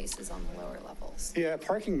public spaces on the lower levels? Yeah,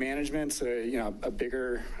 parking management's a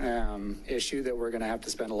bigger issue that we're going to have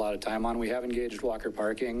to spend a lot of time on. We have engaged Walker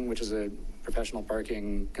Parking, which is a professional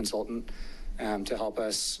parking consultant, to help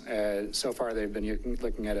us. So far, they've been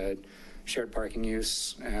looking at a shared parking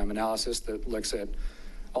use analysis that looks at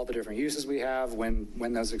all the different uses we have,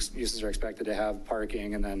 when those uses are expected to have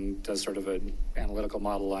parking, and then does sort of an analytical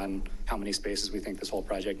model on how many spaces we think this whole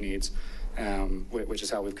project needs, which is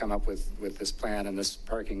how we've come up with this plan and this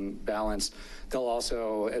parking balance. They'll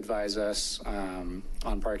also advise us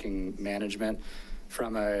on parking management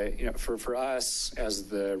from for us as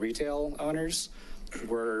the retail owners.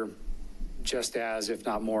 We're just as, if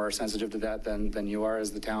not more, sensitive to that than you are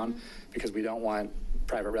as the town, because we don't want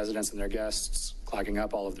private residents and their guests clogging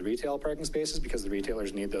up all of the retail parking spaces, because the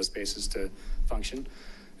retailers need those spaces to function.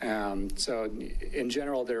 So in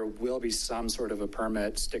general, there will be some sort of a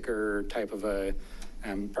permit sticker type of a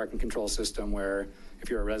parking control system where if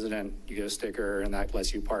you're a resident, you get a sticker and that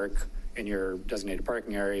lets you park in your designated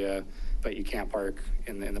parking area, but you can't park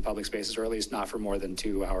in the public spaces, or at least not for more than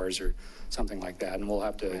 2 hours or something like that. And we'll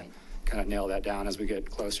have to kind of nail that down as we get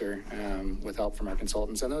closer with help from our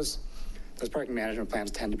consultants. And those parking management plans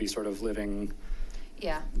tend to be sort of living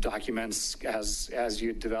documents as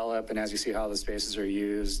you develop and as you see how the spaces are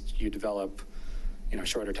used. You develop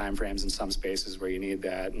shorter timeframes in some spaces where you need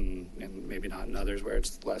that, and maybe not in others where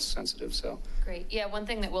it's less sensitive, so. Great. Yeah, one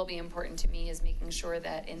thing that will be important to me is making sure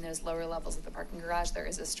that in those lower levels of the parking garage, there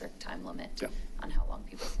is a strict time limit Yeah. on how long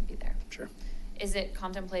people can be there. Sure. Is it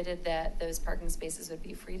contemplated that those parking spaces would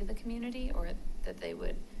be free to the community, or that they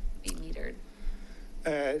would be metered?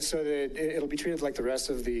 So that it'll be treated like the rest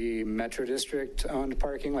of the Metro District owned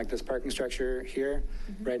parking, like this parking structure here.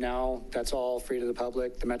 Right now, that's all free to the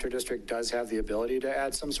public. The Metro District does have the ability to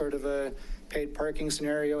add some sort of a paid parking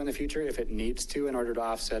scenario in the future if it needs to in order to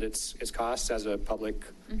offset its costs as a public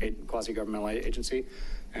quasi-governmental agency.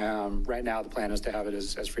 Right now, the plan is to have it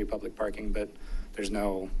as free public parking, but there's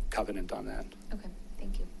no covenant on that. Okay,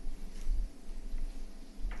 thank you.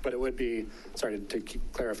 But it would be, sorry to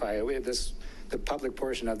clarify, the public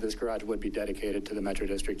portion of this garage would be dedicated to the Metro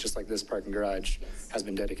District, just like this parking garage has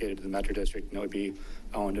been dedicated to the Metro District, and it would be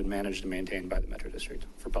owned and managed and maintained by the Metro District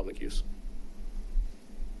for public use.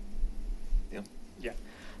 Yeah.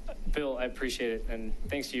 Bill, I appreciate it, and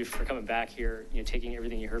thanks to you for coming back here, taking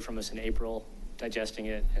everything you heard from us in April, digesting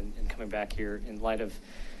it, and coming back here in light of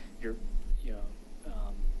your,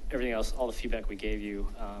 everything else, all the feedback we gave you,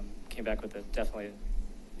 came back with definitely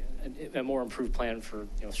a more improved plan for,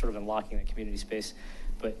 sort of unlocking that community space.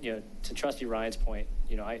 But, to Trustee Ryan's point,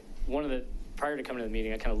 prior to coming to the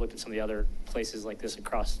meeting, I kind of looked at some of the other places like this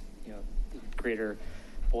across, the greater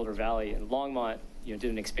Boulder Valley, and Longmont, did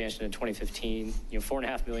an expansion in 2015,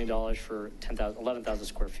 $4.5 million for 11,000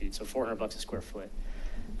 square feet, so $400 a square foot.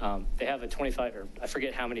 They have a 25, or I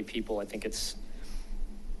forget how many people, I think it's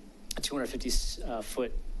a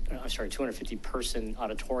 250 person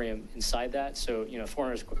auditorium inside that. So,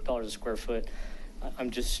 $400 a square foot.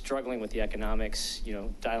 I'm just struggling with the economics,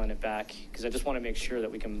 dialing it back, because I just want to make sure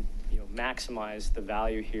that we can, maximize the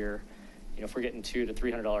value here. If we're getting $200 to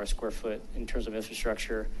 $300 a square foot in terms of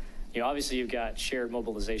infrastructure, obviously you've got shared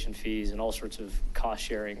mobilization fees and all sorts of cost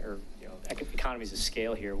sharing or, economies of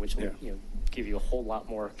scale here, which will, give you a whole lot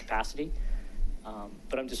more capacity.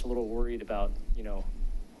 But I'm just a little worried about,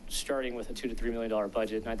 starting with a $2 to $3 million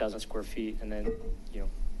budget, 9,000 square feet, and then,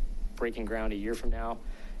 breaking ground a year from now,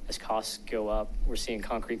 as costs go up, we're seeing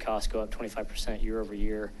concrete costs go up 25% year over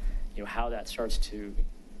year, how that starts to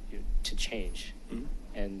change. Mm-hmm.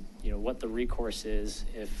 And, what the recourse is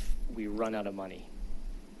if we run out of money.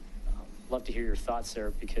 Love to hear your thoughts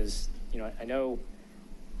there, because, I know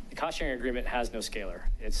the cost sharing agreement has no scalar.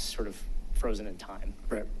 It's sort of frozen in time.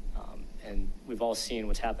 Right. And we've all seen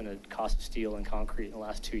what's happened to the cost of steel and concrete in the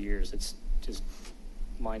last 2 years. It's just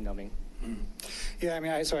mind-numbing. Mm-hmm. Yeah,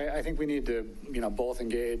 I think we need to, both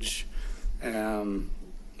engage,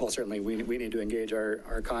 certainly we need to engage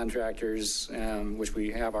our contractors, which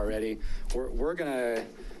we have already. We're going to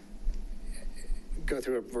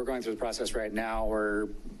we're going through the process right now. We're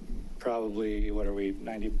probably,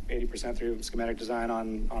 80% through schematic design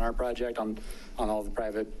on our project, on all the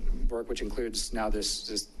private work, which includes now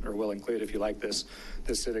this or will include, if you like, this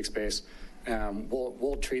civic space.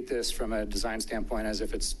 We'll treat this from a design standpoint as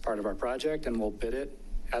if it's part of our project, and we'll bid it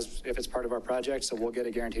as if it's part of our project. So we'll get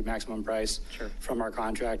a guaranteed maximum price from our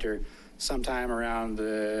contractor sometime around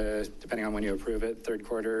depending on when you approve it, third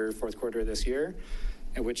quarter, fourth quarter of this year,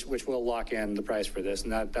 and which will lock in the price for this.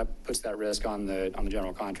 And that puts that risk on the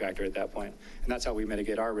general contractor at that point. And that's how we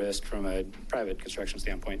mitigate our risk from a private construction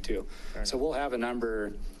standpoint too. So we'll have a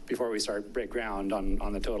number before we start break ground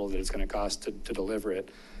on the total that it's going to cost to deliver it.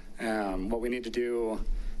 What we need to do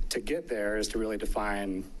to get there is to really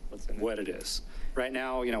define what it is. Right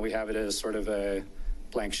now, we have it as sort of a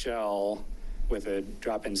blank shell with a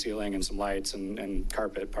drop-in ceiling and some lights and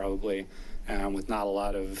carpet probably, with not a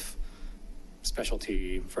lot of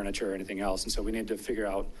specialty furniture or anything else. And so we need to figure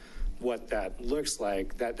out what that looks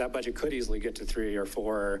like. That budget could easily get to 3 or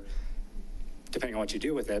 4, depending on what you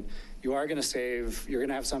do with it. You're going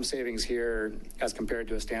to have some savings here as compared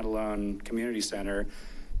to a standalone community center,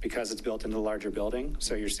 because it's built into the larger building.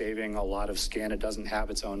 So you're saving a lot of skin. It doesn't have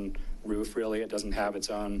its own roof, really. It doesn't have its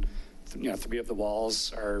own, 3 of the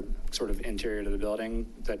walls are sort of interior to the building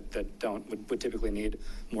that would typically need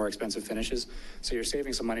more expensive finishes. So you're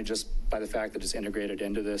saving some money just by the fact that it's integrated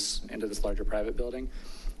into this larger private building.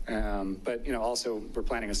 But also we're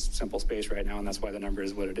planning a simple space right now, and that's why the number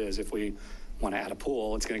is what it is. If we want to add a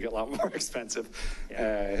pool, it's going to get a lot more expensive.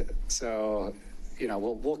 Yeah. So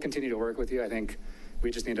we'll continue to work with you. I think we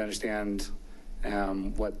just need to understand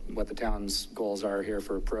what the town's goals are here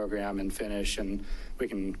for program and finish, and we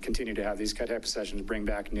can continue to have these type of sessions, bring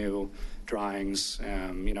back new drawings,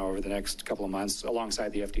 over the next couple of months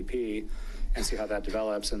alongside the FDP, and see how that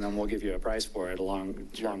develops, and then we'll give you a price for it along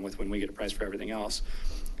with when we get a price for everything else.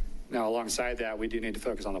 Now, alongside that, we do need to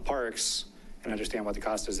focus on the parks and understand what the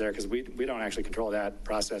cost is there, because we don't actually control that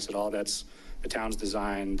process at all. That's the town's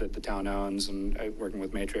design that the town owns, and working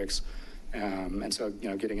with Matrix. And so,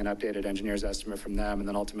 getting an updated engineer's estimate from them, and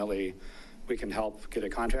then ultimately we can help get a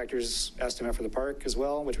contractor's estimate for the park as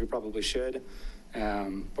well, which we probably should.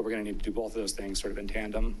 But we're going to need to do both of those things sort of in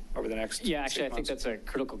tandem over the next Yeah, actually, 6 I think months. that's a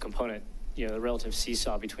critical component, the relative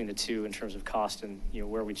seesaw between the two in terms of cost and,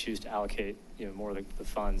 where we choose to allocate, more of the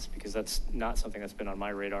funds, because that's not something that's been on my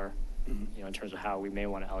radar, in terms of how we may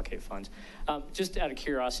want to allocate funds. Just out of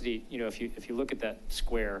curiosity, if you look at that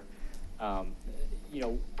square,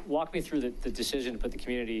 walk me through the decision to put the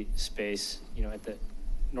community space, at the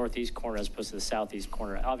northeast corner as opposed to the southeast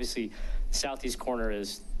corner. Obviously, the southeast corner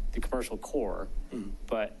is the commercial core,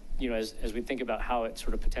 but, as we think about how it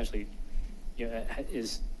sort of potentially,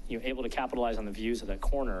 is, able to capitalize on the views of that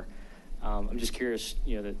corner, I'm just curious,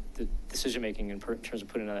 the decision-making in terms of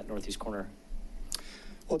putting in that northeast corner.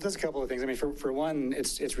 Well, it does a couple of things. I mean, for one,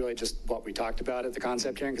 it's really just what we talked about at the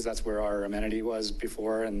concept hearing, because that's where our amenity was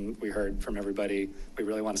before, and we heard from everybody, we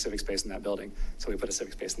really want a civic space in that building, so we put a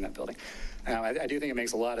civic space in that building. I do think it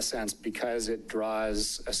makes a lot of sense because it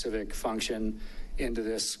draws a civic function into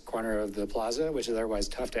this corner of the plaza, which is otherwise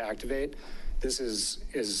tough to activate. This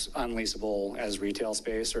is unleasable as retail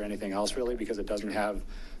space or anything else, really, because it doesn't have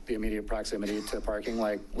the immediate proximity to parking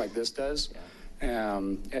like this does.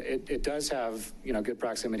 It does have, good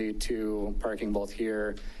proximity to parking both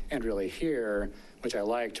here and really here, which I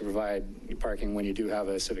like to provide parking when you do have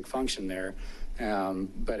a civic function there.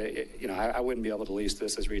 But I wouldn't be able to lease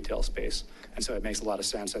this as retail space. And so it makes a lot of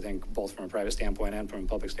sense, I think, both from a private standpoint and from a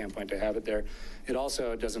public standpoint to have it there. It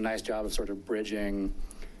also does a nice job of sort of bridging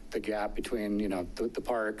the gap between, the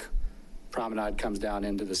park, promenade comes down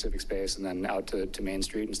into the civic space and then out to Main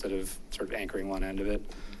Street instead of sort of anchoring one end of it.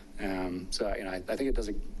 So, I think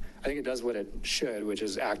it does what it should, which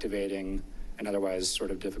is activating an otherwise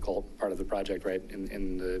sort of difficult part of the project, right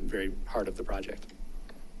in the very heart of the project.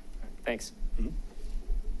 Thanks.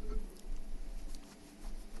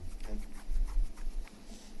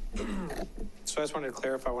 So I just wanted to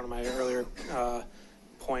clarify one of my earlier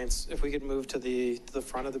points. If we could move to the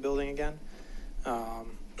front of the building again.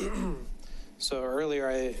 So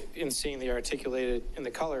earlier, in seeing the articulated in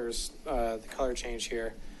the colors, the color change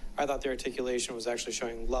here, I thought the articulation was actually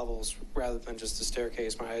showing levels rather than just a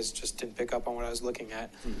staircase. My eyes just didn't pick up on what I was looking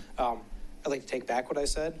at. I'd like to take back what I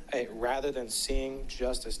said. Rather than seeing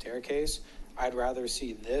just a staircase, I'd rather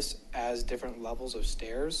see this as different levels of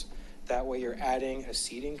stairs. That way you're adding a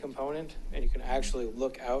seating component and you can actually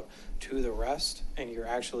look out to the rest and you're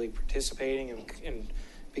actually participating in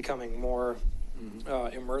becoming more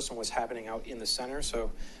immersed in what's happening out in the center.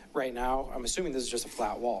 So right now, I'm assuming this is just a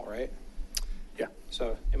flat wall, right? Yeah.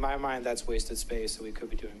 So in my mind, that's wasted space that we could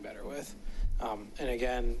be doing better with. And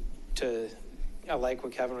again, I like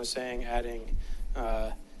what Kevin was saying, adding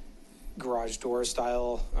garage door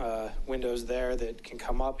style windows there that can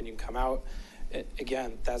come up and you can come out.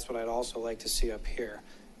 Again, that's what I'd also like to see up here,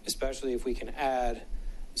 especially if we can add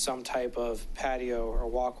some type of patio or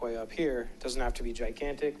walkway up here. It doesn't have to be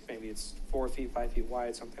gigantic. Maybe it's 4 feet, 5 feet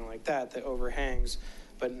wide, something like that overhangs.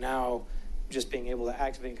 But now just being able to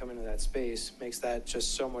activate and come into that space makes that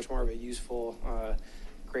just so much more of a useful,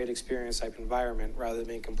 great experience type environment rather than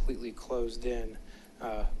being completely closed in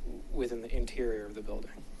within the interior of the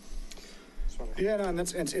building. Yeah, no, and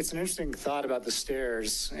it's an interesting thought about the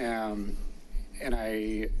stairs. And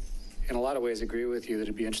I, in a lot of ways, agree with you that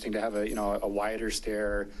it'd be interesting to have a wider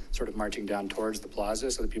stair sort of marching down towards the plaza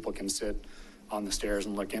so that people can sit on the stairs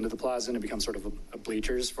and look into the plaza, and it becomes sort of a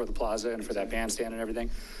bleachers for the plaza and for that bandstand and everything.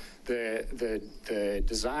 The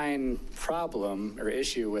design problem or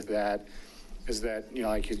issue with that is that,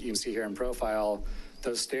 like you can see here in profile,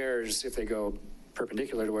 those stairs, if they go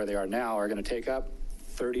perpendicular to where they are now, are going to take up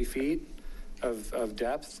 30 feet of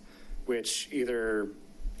depth, which either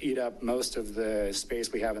eat up most of the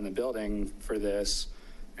space we have in the building for this,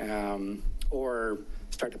 or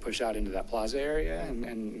start to push out into that plaza area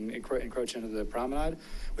and encroach into the promenade,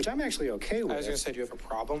 which I'm actually okay with. I was going to say, do you have a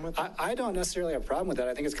problem with that? I don't necessarily have a problem with that.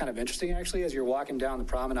 I think it's kind of interesting, actually. As you're walking down the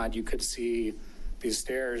promenade, you could see these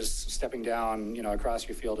stairs stepping down, across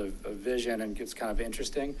your field of vision, and it's kind of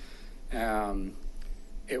interesting.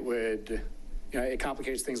 It would, it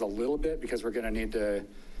complicates things a little bit because we're going to need to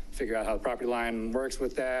figure out how the property line works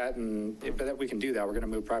with that, but we can do that. We're going to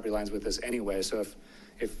move property lines with this anyway. So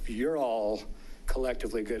if you're all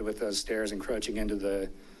collectively good with those stairs encroaching into the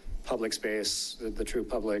public space, the true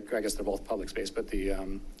public, I guess they're both public space, but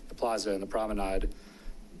the plaza and the promenade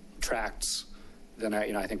tracts, then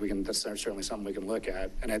I think that's certainly something we can look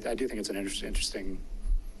at. And I do think it's an interesting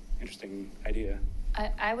idea.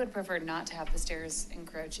 I would prefer not to have the stairs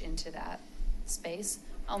encroach into that space,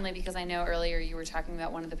 only because I know earlier you were talking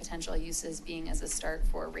about one of the potential uses being as a start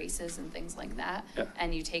for races and things like that. Yeah.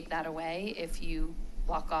 And you take that away if you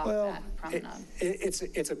block off Well, that promenade.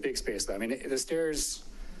 it's a big space though. I mean, the stairs,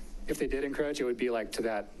 if they did encroach, it would be like to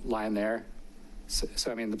that line there.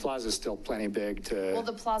 So I mean, the plaza is still plenty big to. Well,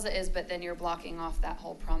 the plaza is, but then you're blocking off that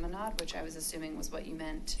whole promenade, which I was assuming was what you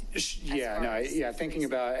meant. Yeah, far no, as yeah, thinking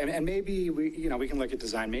races. about, and maybe we can look at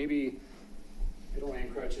design, maybe it only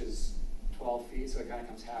encroaches 12 feet, so it kind of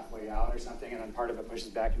comes halfway out or something, and then part of it pushes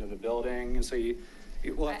back into the building, and so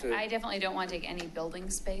we'll have to. I definitely don't want to take any building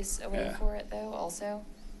space away Yeah. for it though, also.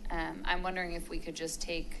 I'm wondering if we could just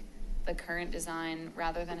take the current design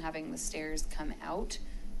rather than having the stairs come out,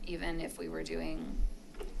 even if we were doing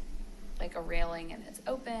like a railing and it's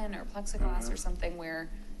open or plexiglass or something where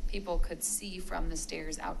people could see from the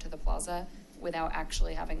stairs out to the plaza without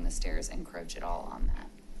actually having the stairs encroach at all on that.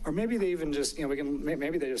 Or maybe they even just,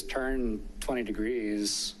 maybe they just turn 20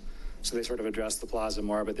 degrees, so they sort of address the plaza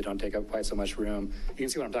more, but they don't take up quite so much room. You can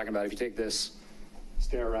see what I'm talking about. If you take this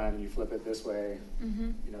stair run and you flip it this way,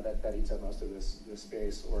 that eats up most of this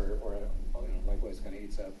space, or likewise kind of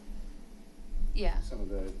eats up Yeah. some of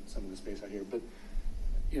the space out here. But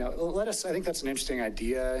I think that's an interesting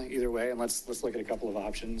idea either way, and let's look at a couple of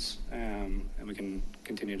options, and we can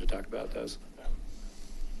continue to talk about those.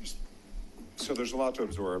 So there's a lot to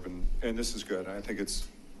absorb, and this is good. I think it's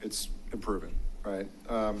improving, right?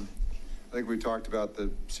 I think we talked about the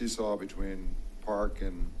seesaw between park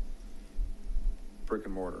and brick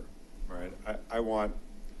and mortar, right? I want,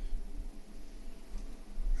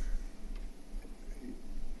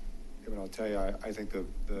 I'll tell you, I think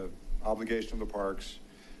the obligation of the parks,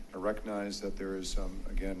 I recognize that there is some,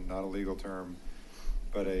 again, not a legal term,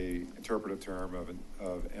 but a interpretive term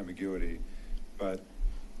of ambiguity, but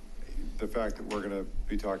the fact that we're going to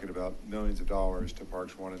be talking about millions of dollars to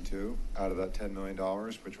Parks 1 and 2 out of that $10 million,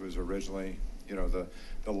 which was originally, the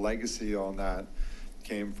legacy on that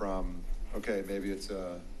came from, okay, maybe it's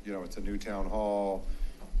a new town hall,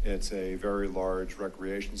 it's a very large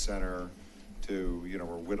recreation center, to,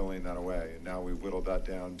 we're whittling that away. And now we've whittled that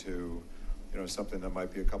down to, something that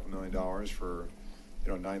might be a couple $1 million for,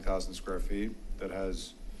 9,000 square feet that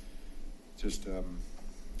has just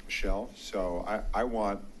shell. So I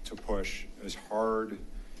want to push as hard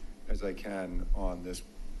as I can on this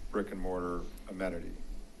brick and mortar amenity.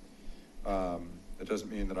 It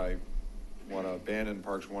doesn't mean that I want to abandon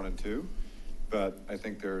Parks 1 and 2, but I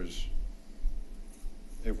think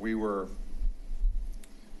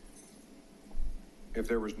if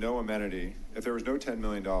there was no amenity, if there was no $10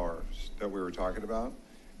 million that we were talking about,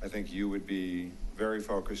 I think you would be very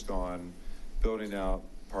focused on building out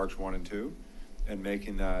Parks 1 and 2 and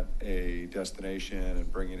making that a destination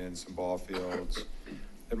and bringing in some ball fields.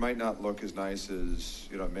 It might not look as nice as,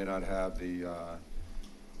 it may not have the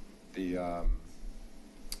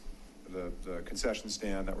concession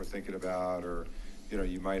stand that we're thinking about, or,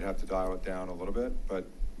 you might have to dial it down a little bit, but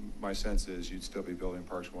my sense is you'd still be building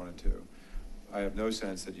Parks 1 and 2. I have no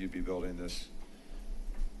sense that you'd be building this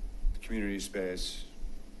community space,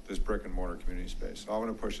 this brick and mortar community space. So I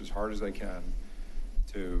want to push as hard as I can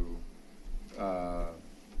to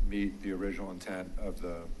meet the original intent of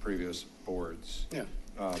the previous boards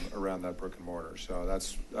around that brick and mortar. So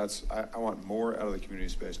I want more out of the community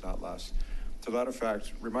space, not less. To that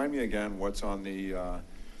effect, remind me again what's on the,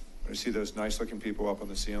 I see those nice looking people up on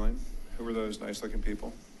the ceiling. Who are those nice looking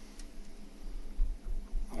people?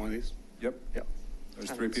 One of these? Yep. There's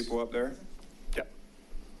Tenants. 3 people up there? Yep.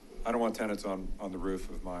 I don't want tenants on the roof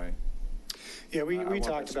of my. Yeah, I we want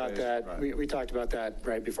talked that about space, that. right. We talked about that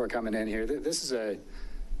right before coming in here. This is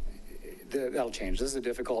that'll change. This is a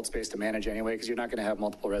difficult space to manage anyway, because you're not going to have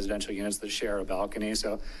multiple residential units that share a balcony.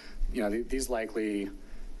 So, these likely,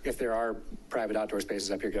 if there are private outdoor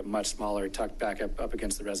spaces up here, get much smaller, tucked back up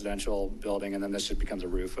against the residential building, and then this just becomes a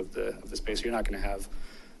roof of the space. So you're not going to have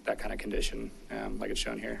that kind of condition like it's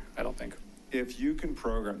shown here, I don't think. If you can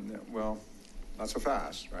program, well, not so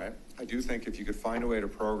fast, right? I do think if you could find a way to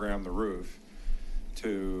program the roof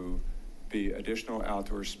to be additional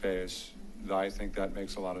outdoor space, I think that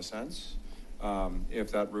makes a lot of sense.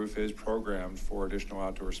 If that roof is programmed for additional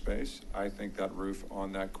outdoor space, I think that roof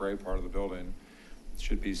on that gray part of the building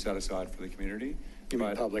should be set aside for the community. You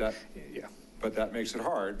mean public? Yeah. But that makes it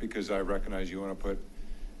hard, because I recognize you want to put,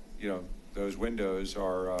 those windows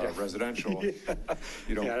are residential.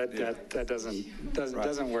 You don't. Yeah, that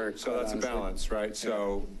doesn't work. So that's honestly. a balance, right? Yeah.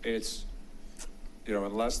 So it's,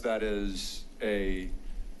 unless that is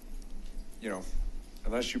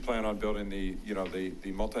unless you plan on building the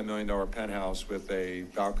multi-million-dollar penthouse with a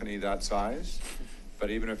balcony that size, But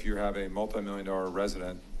even if you have a multi-million-dollar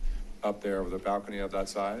resident up there with a balcony of that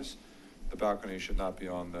size, the balcony should not be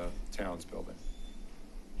on the town's building.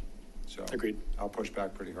 So Agreed. I'll push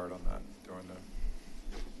back pretty hard on that during the.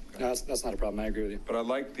 No, that's not a problem. I agree with you. But I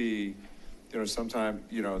like sometime,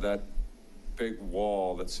 that big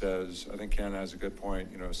wall that says, I think Ken has a good point,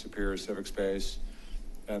 Superior Civic Space,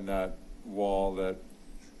 and that wall that,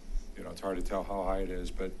 it's hard to tell how high it is,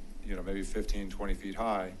 but, maybe 15, 20 feet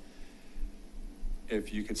high.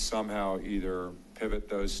 If you could somehow either pivot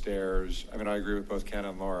those stairs, I agree with both Ken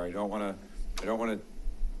and Laura. I don't want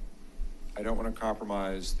to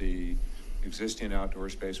compromise the existing outdoor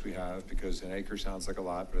space we have, because an acre sounds like a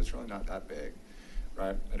lot, but it's really not that big,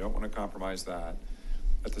 right? I don't want to compromise that.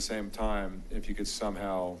 At the same time, if you could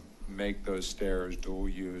somehow make those stairs dual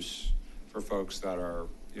use for folks that are,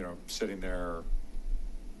 sitting there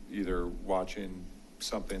either watching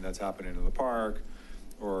something that's happening in the park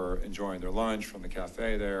or enjoying their lunch from the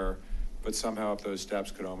cafe there, but somehow if those steps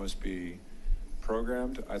could almost be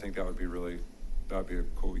programmed, I think that would be a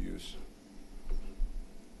cool use.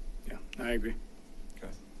 Yeah, I agree. Okay.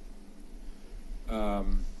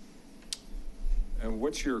 And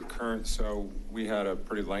what's your current, so we had a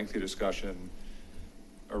pretty lengthy discussion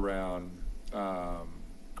around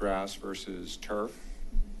grass versus turf.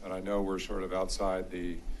 And I know we're sort of outside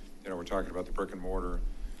we're talking about the brick and mortar,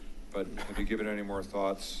 but have you given any more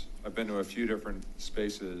thoughts? I've been to a few different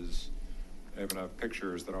spaces. I even have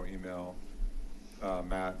pictures that I'll email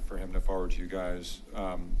Matt for him to forward to you guys.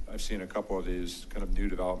 I've seen a couple of these kind of new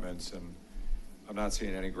developments, and I'm not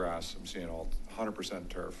seeing any grass. I'm seeing all 100%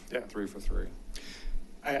 turf, 3 for 3.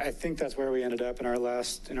 I think that's where we ended up in our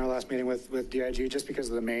last meeting with DIG, just because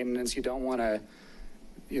of the maintenance. You don't want to,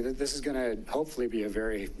 this is going to hopefully be a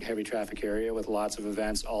very heavy traffic area with lots of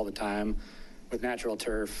events all the time. With natural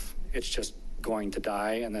turf, it's just going to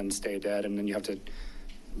die and then stay dead, and then you have to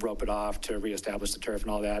rope it off to reestablish the turf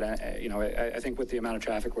and all that. I think with the amount of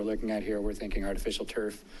traffic we're looking at here, we're thinking artificial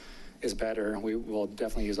turf is better. We will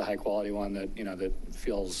definitely use a high quality one that, that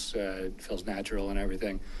feels natural and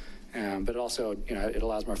everything. But it also, it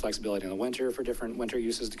allows more flexibility in the winter for different winter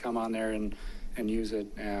uses to come on there and use it.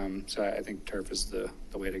 So I think turf is the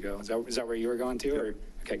way to go. Is that where you were going to? Yep. Or?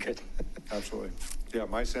 Okay, good. Absolutely. Yeah,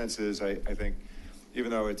 my sense is I think, even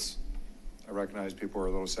though I recognize people are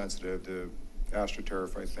a little sensitive to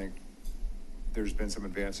AstroTurf, I think there's been some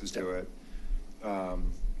advances to it.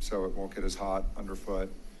 So it won't get as hot underfoot.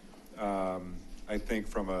 I think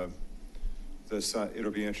it'll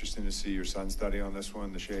be interesting to see your sun study on this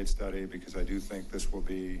one, the shade study, because I do think this will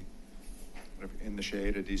be in the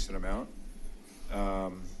shade a decent amount.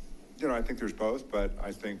 I think there's both, but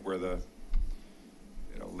I think where the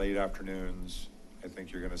late afternoons, I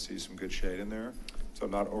think you're going to see some good shade in there. So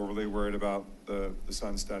I'm not overly worried about the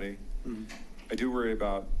sun study. Mm-hmm. I do worry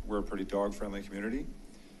about, we're a pretty dog-friendly community.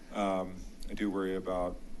 I do worry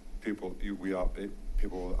about people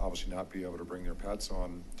will obviously not be able to bring their pets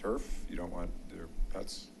on turf. You don't want their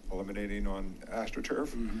pets eliminating on AstroTurf.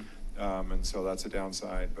 Mm-hmm. And so that's a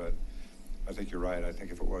downside, but I think you're right. I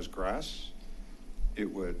think if it was grass, it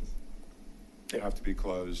would have to be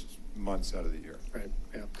closed months out of the year. Right,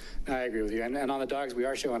 yeah. No, I agree with you. And on the dogs, we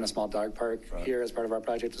are showing a small dog park here as part of our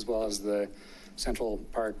project, as well as the Central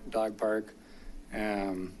Park Dog Park.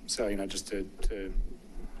 So, just to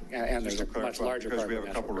and there's a much larger park. Because we have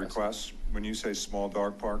a couple requests. When you say small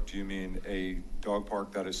dog park, do you mean a dog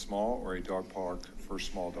park that is small or a dog park for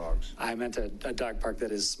small dogs? I meant a dog park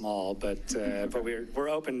that is small, but we're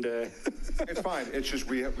open to. It's fine. It's just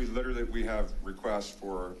we literally have requests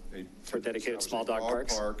for dedicated small dog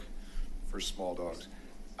parks. Park for small dogs.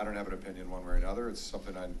 I don't have an opinion one way or another. It's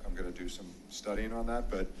something I'm going to do some studying on that.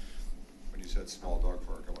 But when you said small dog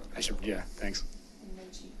park, I should. Yeah. Thanks.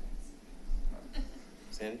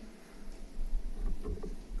 Sandy?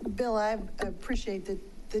 Bill, I appreciate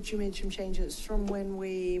that you made some changes from when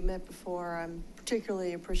we met before. I'm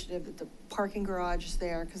particularly appreciative that the parking garage is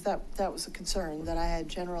there, because that was a concern that I had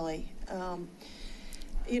generally.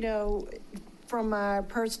 From my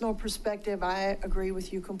personal perspective, I agree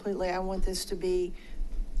with you completely. I want this to be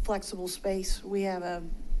flexible space. We have a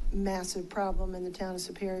massive problem in the town of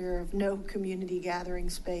Superior of no community gathering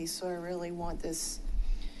space, so I really want this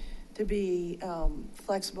to be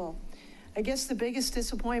flexible. I guess the biggest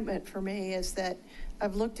disappointment for me is that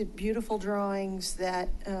I've looked at beautiful drawings that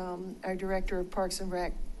our director of Parks and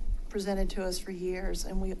Rec presented to us for years,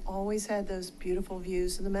 and we always had those beautiful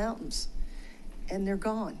views of the mountains, and they're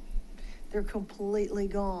gone. They're completely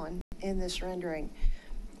gone in this rendering.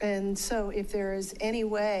 And so if there is any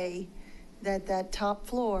way that top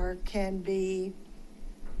floor can be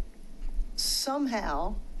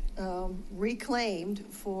somehow reclaimed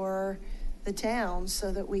for the town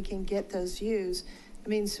so that we can get those views. I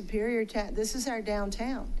mean, Superior, this is our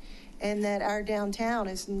downtown, and that our downtown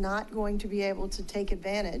is not going to be able to take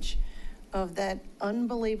advantage of that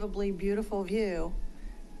unbelievably beautiful view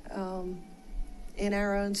in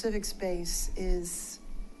our own civic space it's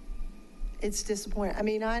disappointing. I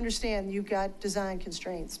mean, I understand you've got design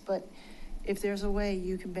constraints, but if there's a way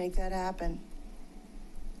you can make that happen,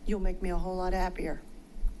 you'll make me a whole lot happier.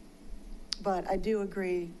 But I do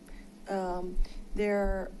agree,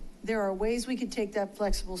 there are ways we could take that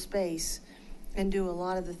flexible space and do a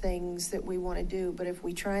lot of the things that we want to do, but if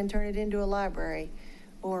we try and turn it into a library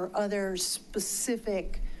or other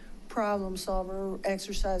specific problem solver,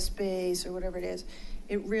 exercise space, or whatever it is,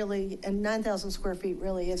 it really, and 9,000 square feet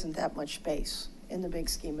really isn't that much space in the big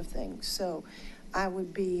scheme of things. So I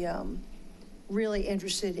would be really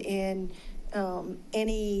interested in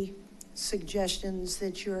any suggestions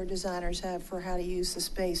that your designers have for how to use the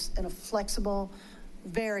space in a flexible,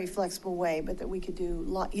 very flexible way, but that we could do,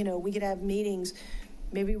 we could have meetings.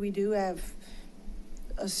 Maybe we do have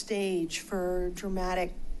a stage for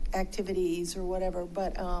dramatic activities or whatever,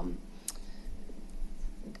 but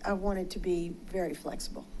I want it to be very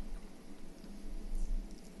flexible.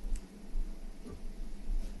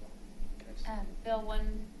 Bill,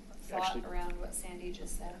 one thought Actually- around what Sandy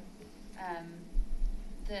just said.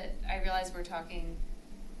 I realize we're talking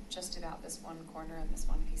just about this one corner and this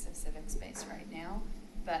one piece of civic space right now,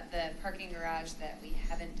 but the parking garage that we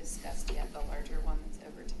haven't discussed yet, the larger one that's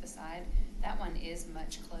over to the side, that one is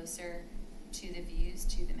much closer to the views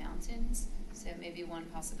to the mountains. So maybe one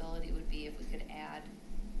possibility would be if we could add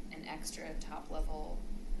an extra top level,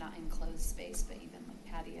 not enclosed space, but even like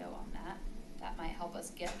patio on that. That might help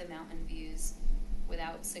us get the mountain views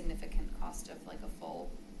without significant cost of like a full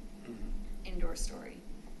indoor story.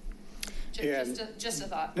 Just a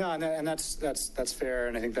thought. No, and that's fair,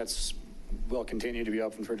 and I think will continue to be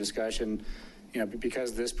open for discussion.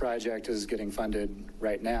 Because this project is getting funded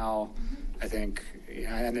right now, I think,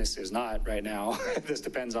 and this is not right now. This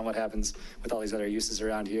depends on what happens with all these other uses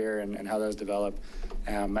around here and how those develop.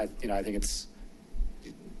 I think it's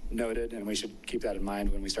noted, and we should keep that in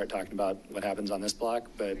mind when we start talking about what happens on this block.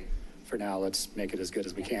 But for now, let's make it as good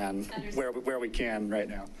as we can, where we can right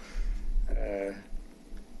now.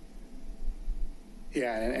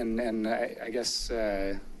 And I guess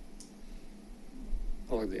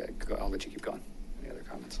I'll let you keep going. Any other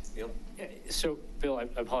comments? So, Bill, I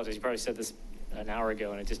apologize. You probably said this an hour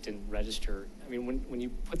ago, and it just didn't register. I mean, when you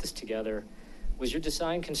put this together, was your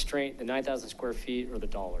design constraint the 9,000 square feet or the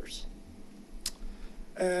dollars?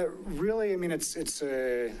 Really, I mean, it's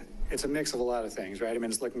a mix of a lot of things, right? I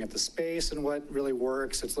mean, it's looking at the space and what really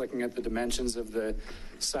works. It's looking at the dimensions of the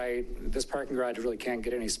site. This parking garage really can't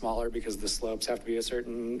get any smaller because the slopes have to be a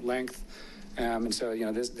certain length. And so,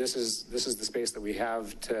 this is the space that we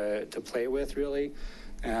have to play with, really.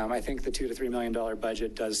 I think the $2 to $3 million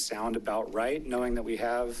budget does sound about right, knowing that we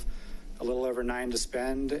have a little over $9 million to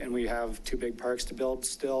spend and we have 2 big parks to build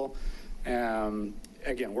still. Again,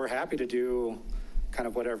 we're happy to do kind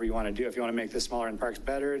of whatever you want to do. If you want to make this smaller and parks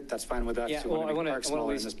better, that's fine with us. Yeah, well, I want to at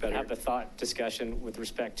least have the thought discussion with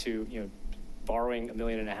respect to, borrowing $1.5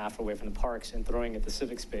 million away from the parks and throwing it the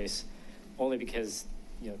civic space, only because,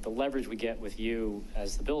 the leverage we get with you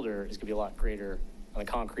as the builder is going to be a lot greater on the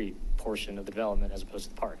concrete portion of the development as opposed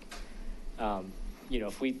to the park.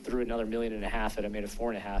 If we threw another $1.5 million at it, made it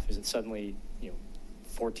 4.5, is it suddenly,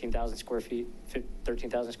 14,000 square feet,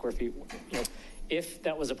 13,000 square feet? If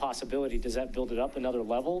that was a possibility, does that build it up another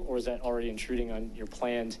level, or is that already intruding on your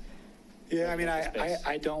planned? Yeah, I mean,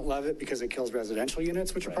 I don't love it because it kills residential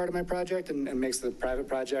units, which are part of my project, and makes the private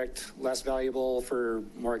project less valuable for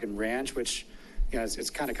Morgan Ranch, which, it's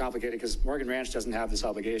kind of complicated because Morgan Ranch doesn't have this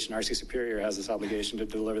obligation. RC Superior has this obligation to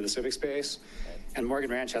deliver the civic space, and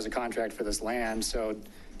Morgan Ranch has a contract for this land. So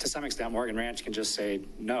to some extent, Morgan Ranch can just say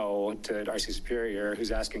no to RC Superior,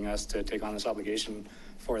 who's asking us to take on this obligation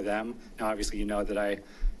for them. Now, obviously, you know that I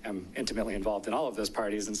am intimately involved in all of those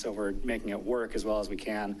parties, and so we're making it work as well as we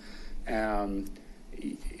can. The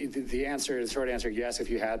short answer, yes, if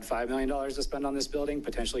you had $5 million to spend on this building,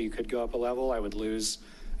 potentially you could go up a level. I would lose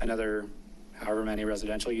another however many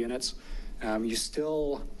residential units. You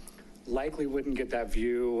still likely wouldn't get that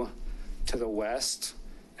view to the west,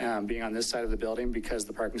 being on this side of the building, because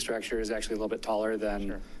the parking structure is actually a little bit taller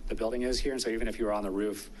than the building is here. And so even if you were on the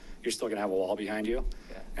roof, you're still going to have a wall behind you,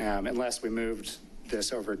 unless we moved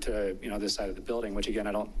this over to this side of the building, which again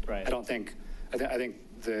I think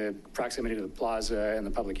the proximity to the plaza and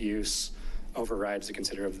the public use overrides the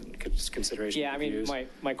consideration. Yeah, I mean,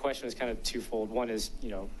 my question is kind of twofold. One is,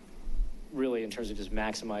 really in terms of just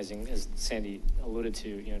maximizing, as Sandy alluded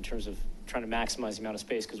to, in terms of trying to maximize the amount of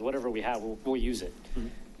space, because whatever we have, we'll use it,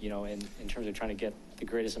 in terms of trying to get the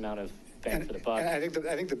greatest amount of bang for the buck. And I think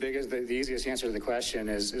the easiest answer to the question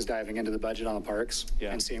is diving into the budget on the parks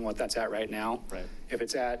and seeing what that's at right now. Right. If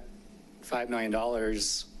it's at $5 million,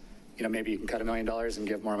 maybe you can cut $1 million and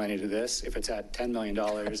give more money to this. If it's at $10 million,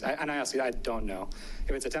 and honestly, I don't know.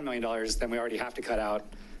 If it's at $10 million, then we already have to cut out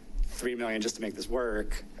 $3 million just to make this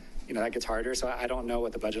work. That gets harder. So I don't know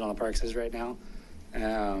what the budget on the parks is right now.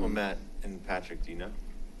 Well, Matt and Patrick, do you know?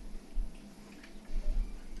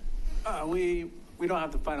 We don't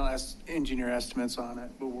have the final engineer estimates on it,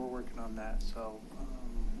 but we're working on that, so.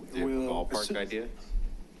 Do you have a ballpark idea?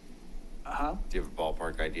 Uh-huh. Do you have a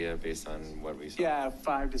ballpark idea based on what we saw? Yeah,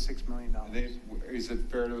 $5 to $6 million. Is it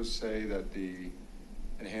fair to say that the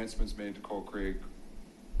enhancements made to Coal Creek,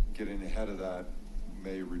 getting ahead of that,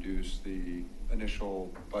 may reduce the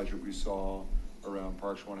initial budget we saw around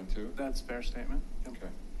Parks 1 and 2? That's a fair statement. Yep. Okay.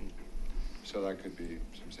 So that could be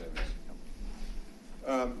some savings.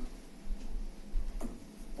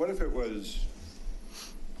 What if it was,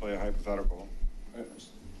 play a hypothetical,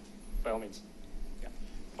 By all means.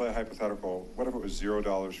 play a hypothetical, what if it was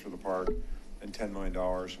 $0 for the park and $10 million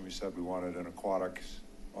and we said we wanted an aquatics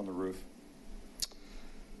on the roof?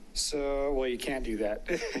 So, well, you can't do that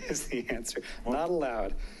is the answer. Not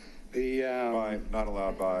allowed. Not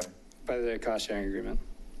allowed by the cost sharing agreement.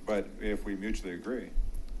 But if we mutually agree,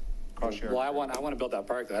 cost sharing. Well, I want to build that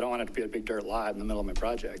park, though. I don't want it to be a big dirt lot in the middle of my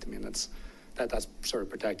project. I mean, that's sort of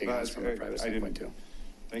protecting us from a private standpoint, too.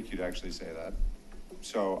 I think you'd actually say that.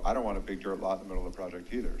 So I don't want a big dirt lot in the middle of the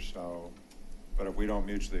project either. So, but if we don't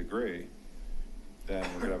mutually agree, then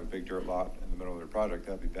we're gonna have a big dirt lot in the middle of the project.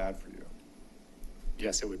 That'd be bad for you.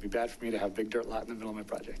 Yes, it would be bad for me to have a big dirt lot in the middle of my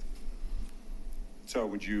project. So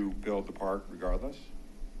would you build the park regardless?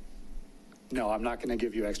 No, I'm not going to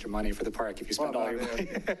give you extra money for the park if you spend all your money.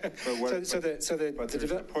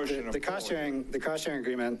 The cost sharing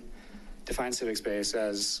agreement defines civic space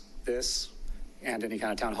as this and any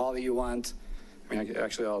kind of town hall that you want. I mean,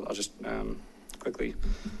 I'll just quickly.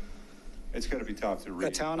 It's going to be tough to read.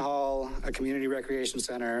 A town hall, a community recreation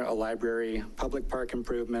center, a library, public park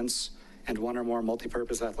improvements, and one or more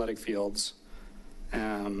multipurpose athletic fields.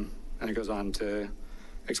 And it goes on to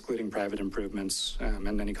excluding private improvements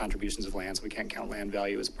and any contributions of land, so we can't count land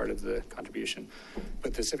value as part of the contribution.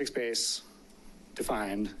 But the civic space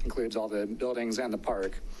defined includes all the buildings and the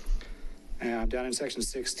park. Down in section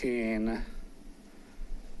 16,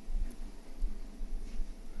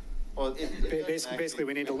 Well, basically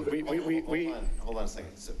we need to, hold on a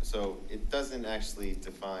second. So it doesn't actually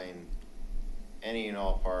define any and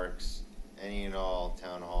all parks, any and all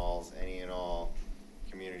town halls, any and all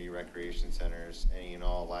community recreation centers, any and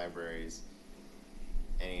all libraries,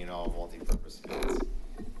 any and all multi-purpose fields.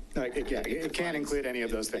 No, it can't include any of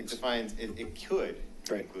those things. It defines, it could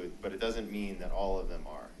Right. include, but it doesn't mean that all of them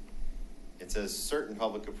are. It says certain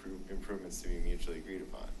public improvements to be mutually agreed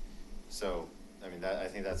upon. So, I mean, I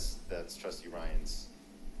think that's Trustee Ryan's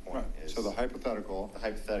point. Right. So the hypothetical. The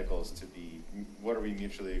hypothetical is to be, what are we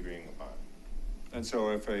mutually agreeing upon? And so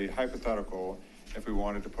if a hypothetical, if we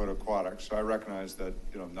wanted to put aquatics, so I recognize that,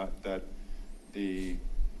 not that the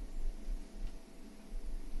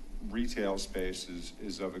retail space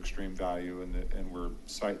is of extreme value and we're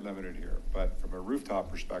site limited here. But from a rooftop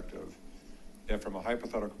perspective, and from a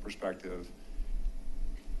hypothetical perspective,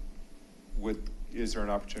 is there an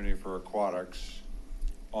opportunity for aquatics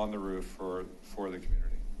on the roof for the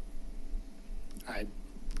community?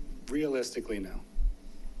 Realistically, no.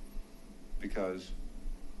 Because?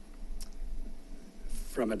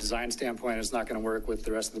 From a design standpoint, it's not going to work with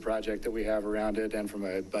the rest of the project that we have around it, and from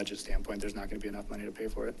a budget standpoint, there's not going to be enough money to pay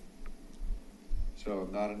for it. So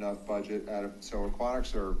not enough budget. So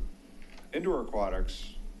indoor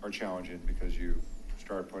aquatics are challenging because you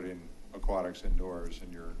start putting aquatics indoors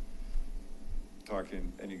and you're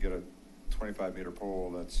talking, and you get a 25-meter pool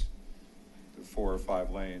that's 4 or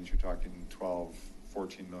 5 lanes, you're talking $12,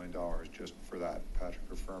 $14 million just for that.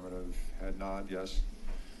 Patrick, affirmative, head nod, yes.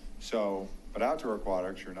 So, but outdoor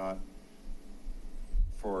aquatics, you're not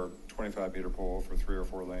for 25-meter pool for 3 or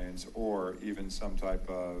 4 lanes, or even some type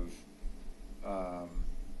of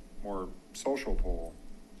more social pool.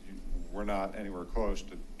 We're not anywhere close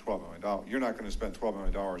to $12 million. You're not going to spend $12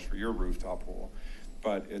 million for your rooftop pool,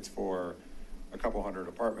 but it's for a couple hundred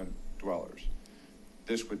apartment dwellers.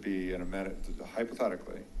 This would be an amenity,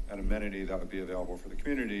 hypothetically, an amenity that would be available for the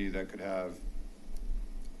community that could have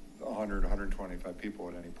 100, 125 people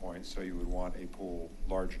at any point, so you would want a pool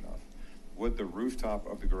large enough. Would the rooftop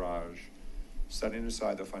of the garage, setting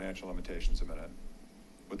aside the financial limitations a minute,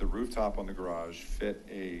 would the rooftop on the garage fit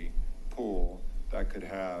a pool that could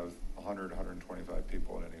have 100, 125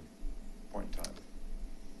 people at any point in time?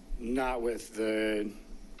 Not with the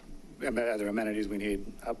other amenities we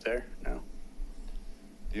need up there, no.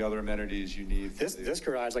 The other amenities you need? for This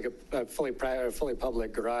garage, like a fully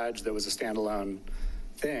public garage that was a standalone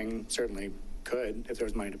thing, certainly could if there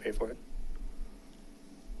was money to pay for it.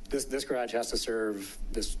 This garage has to serve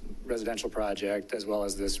this residential project as well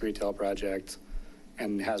as this retail project,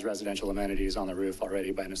 and has residential amenities on the roof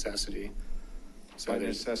already by necessity. So By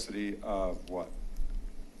there's- necessity of what?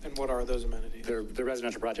 And what are those amenities? the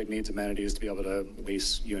residential project needs amenities to be able to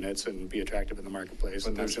lease units and be attractive in the marketplace,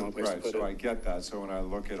 and that's the only place to Right, put so I it. get that. So when I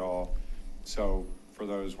look at all, so for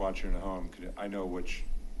those watching at home, I know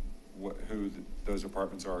those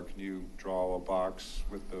apartments are. Can you draw a box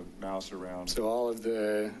with the mouse around? So all of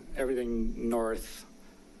everything north,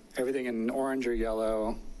 everything in orange or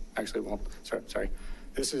yellow, actually, well, sorry.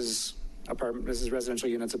 This is residential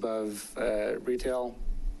units above retail,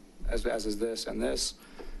 as is this and this.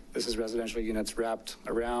 This is residential units wrapped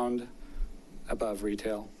around above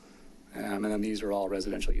retail. And then these are all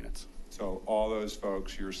residential units. So all those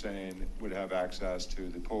folks you're saying would have access to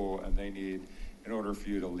the pool, and they need, in order for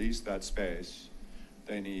you to lease that space,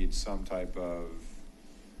 they need some type of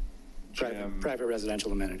gym. Private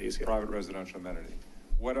residential amenities, yeah. Private residential amenity.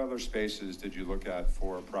 What other spaces did you look at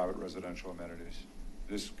for private residential amenities?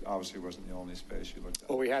 This obviously wasn't the only space you looked at.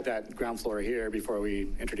 Well, we had that ground floor here before we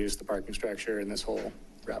introduced the parking structure in this whole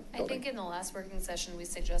wrap I building. think in the last working session, we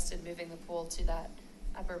suggested moving the pool to that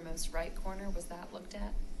uppermost right corner. Was that looked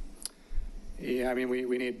at? Yeah, I mean,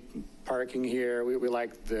 we need parking here. We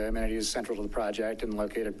like the amenities central to the project and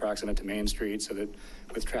located proximate to Main Street so that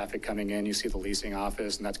with traffic coming in, you see the leasing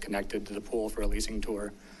office, and that's connected to the pool for a leasing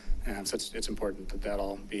tour. So it's important that that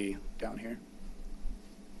all be down here.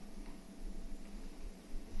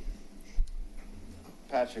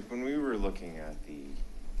 Patrick, when we were looking at the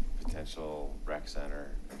potential rec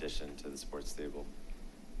center addition to the sports stable,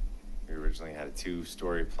 we originally had a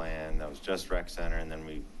 2-story plan that was just rec center, and then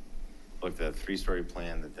we looked at a 3-story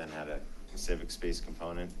plan that then had a civic space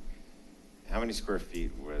component. How many square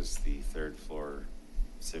feet was the 3rd floor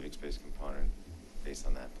civic space component based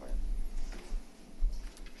on that plan?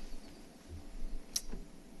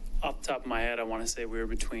 Off the top of my head, I want to say we were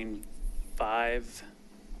between 5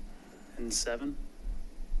 and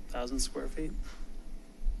 7,000 square feet.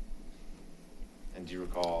 And do you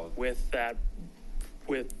recall? With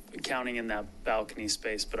counting in that balcony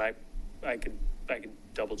space, but I could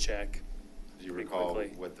double check. Do you pretty recall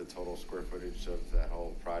quickly. what the total square footage of that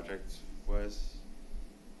whole project was?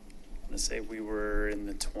 I'm gonna say we were in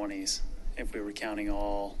the 20s if we were counting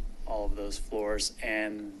all of those floors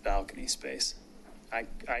and balcony space. I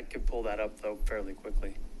could pull that up though fairly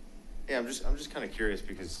quickly. Yeah, I'm just kind of curious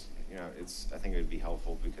because, I think it would be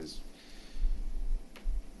helpful because,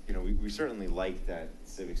 we certainly like that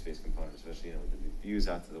civic space component, especially, with the views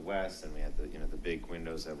out to the west, and we had the big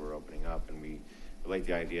windows that were opening up, and we like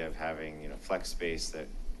the idea of having, flex space that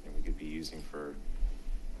we could be using for,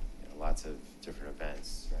 lots of different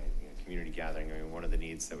events, right? Community gathering. I mean, one of the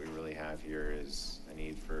needs that we really have here is a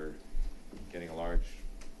need for getting a large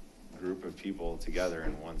group of people together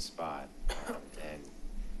in one spot. And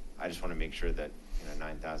I just want to make sure that,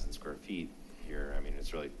 9,000 square feet here, I mean,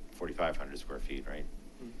 it's really 4,500 square feet, right?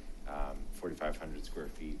 4,500 square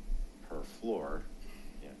feet per floor,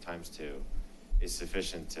 times 2, is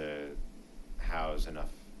sufficient to house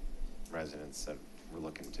enough residents that we're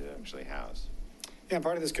looking to actually house. Yeah,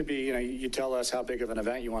 part of this could be, you tell us how big of an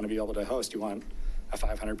event you want to be able to host. You want a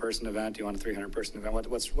 500-person event? Do you want a 300-person event?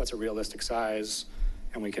 What's a realistic size?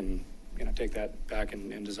 And we can, take that back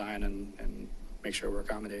in design and make sure we're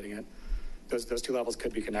accommodating it. Those 2 levels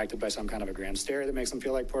could be connected by some kind of a grand stair that makes them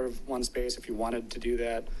feel like part of one space if you wanted to do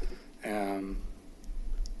that.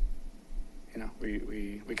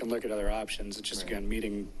 We can look at other options. It's just, again,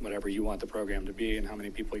 meeting whatever you want the program to be and how many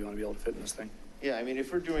people you want to be able to fit in this thing. Yeah, I mean,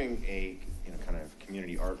 if we're doing a, kind of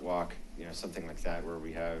community art walk, something like that, where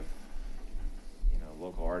we have,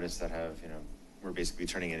 local artists that have, we're basically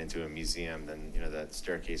turning it into a museum, then, that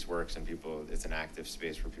staircase works and it's an active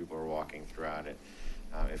space where people are walking throughout it.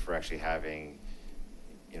 If we're actually having,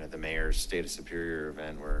 the mayor's State of Superior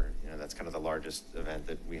event where, that's kind of the largest event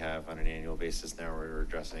that we have on an annual basis now, where we're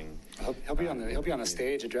addressing. He'll be on the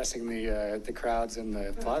stage addressing the crowds in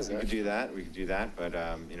the plaza. We could do that, but,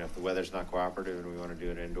 if the weather's not cooperative and we want to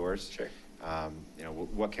do it indoors. Sure.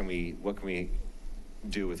 What can we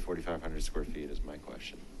do with 4,500 square feet is my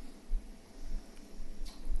question.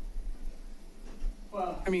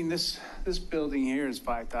 Well, I mean, this building here is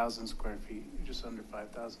 5,000 square feet, just under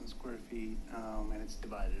 5,000 square feet, and it's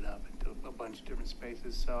divided up into a bunch of different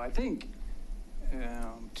spaces. So I think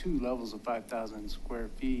 2 levels of 5,000 square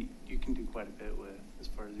feet, you can do quite a bit with as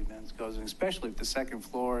far as events goes, and especially if the second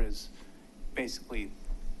floor is basically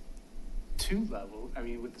 2 level. I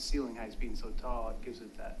mean, with the ceiling heights being so tall, it gives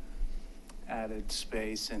it that added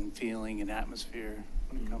space and feeling and atmosphere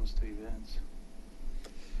when it comes to events.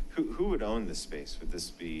 Who would own this space? Would this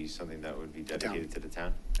be something that would be dedicated to the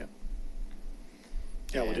town? Yeah.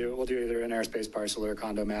 Yeah, we'll do either an airspace parcel or a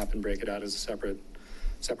condo map and break it out as a separate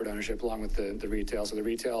ownership along with the retail. So the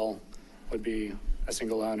retail would be a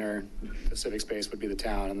single owner, the civic space would be the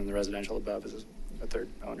town, and then the residential above is a third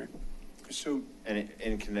owner. So, And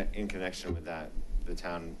in connection with that, the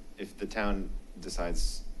town, if the town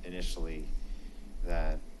decides initially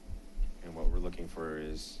that, and what we're looking for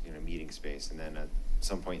is, meeting space, and then at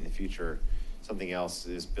some point in the future, something else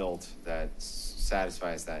is built that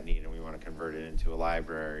satisfies that need, and we want to convert it into a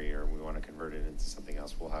library, or we want to convert it into something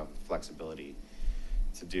else, we'll have flexibility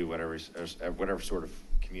to do whatever sort of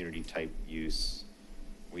community type use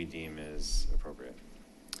we deem is appropriate.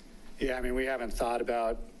 Yeah, I mean, we haven't thought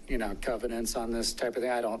about, covenants on this type of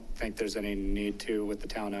thing. I don't think there's any need to with the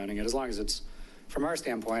town owning it, as long as it's, from our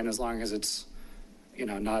standpoint, as long as it's,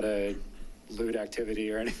 not a lewd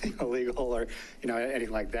activity or anything illegal or,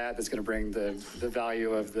 anything like that, that's going to bring the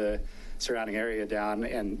value of the surrounding area down.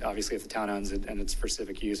 And obviously if the town owns it and it's for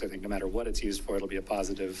civic use, I think no matter what it's used for, it'll be a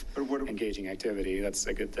positive, engaging activity. That's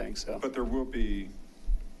a good thing, so. But there will be,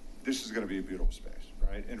 this is going to be a beautiful space,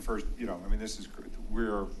 right? And first, this is,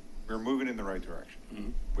 we're moving in the right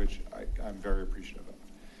direction, which I'm very appreciative of.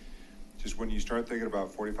 Just when you start thinking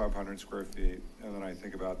about 4,500 square feet, and then I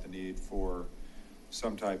think about the need for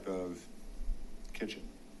some type of kitchen,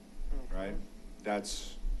 right?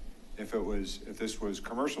 That's, if this was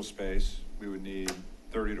commercial space, we would need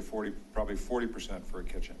 30 to 40, probably 40% for a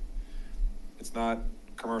kitchen. It's not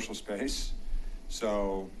commercial space,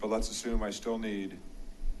 so, but let's assume I still need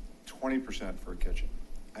 20% for a kitchen.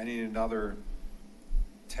 I need another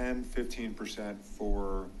 10, 15%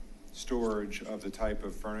 for storage of the type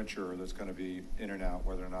of furniture that's going to be in and out,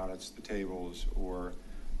 whether or not it's the tables or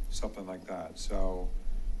something like that. So,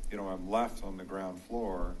 I'm left on the ground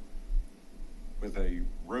floor with a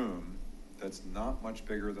room that's not much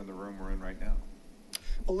bigger than the room we're in right now.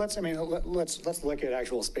 Well, let's look at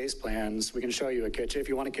actual space plans. We can show you a kitchen. If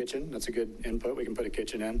you want a kitchen, that's a good input. We can put a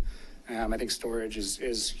kitchen in. I think storage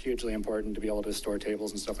is hugely important to be able to store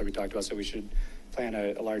tables and stuff like we talked about, so we should plan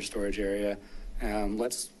a large storage area.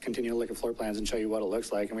 Let's continue to look at floor plans and show you what it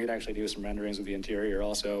looks like, and we'd actually do some renderings of the interior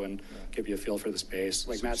also and give you a feel for the space.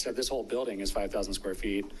 Like Matt said, this whole building is 5,000 square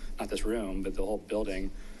feet, not this room, but the whole building.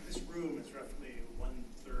 This room is roughly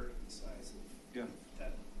 1/3 the size of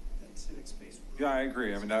that civic space. Yeah, I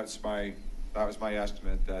agree. I mean, that was my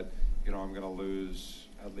estimate that, I'm going to lose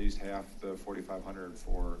at least half the 4,500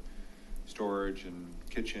 for storage and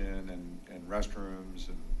kitchen and restrooms,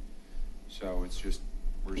 and so it's just,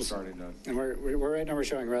 we're starting to. And we're right now we're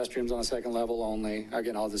showing restrooms on the second level only.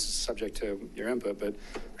 Again, all this is subject to your input, but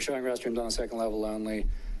we're showing restrooms on the second level only.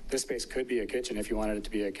 This space could be a kitchen if you wanted it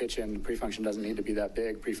to be a kitchen. Pre-function doesn't need to be that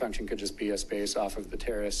big. Pre-function could just be a space off of the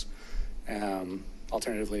terrace.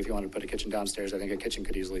 Alternatively, if you wanted to put a kitchen downstairs, I think a kitchen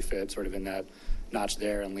could easily fit sort of in that notch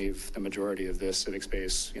there and leave the majority of this civic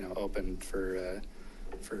space, open for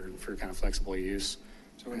kind of flexible use.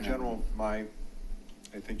 So in general, I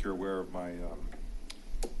think you're aware of my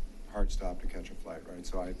hard stop to catch a flight, right?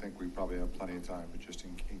 So I think we probably have plenty of time, but just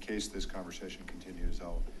in case this conversation continues,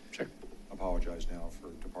 I'll apologize now for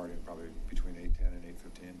departing probably between 8:10 and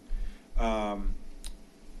 8:15.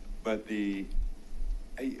 But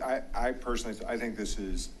I personally, I think this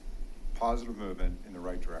is positive movement in the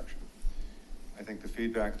right direction. I think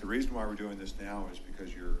the reason why we're doing this now is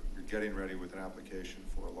because you're getting ready with an application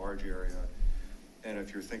for a large area. And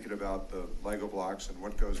if you're thinking about the Lego blocks and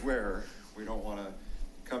what goes where, we don't want to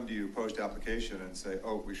come to you post-application and say,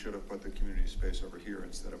 oh, we should have put the community space over here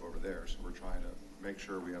instead of over there. So we're trying to make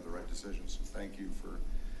sure we have the right decisions. So thank you for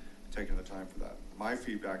taking the time for that. My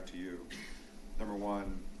feedback to you, number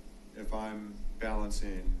one, if I'm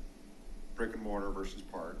balancing brick and mortar versus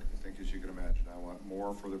park, I think as you can imagine, I want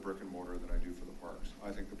more for the brick and mortar than I do for the parks.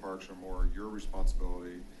 I think the parks are more your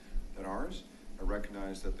responsibility than ours. I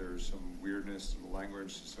recognize that there's some weirdness in the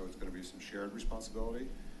language, so it's going to be some shared responsibility.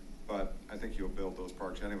 But I think you'll build those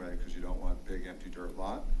parks anyway because you don't want big empty dirt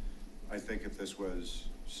lot. I think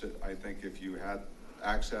if you had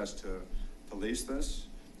access to lease this,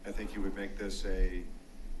 I think you would make this a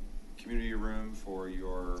community room for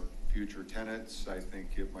your future tenants. I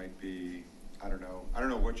think it might be I don't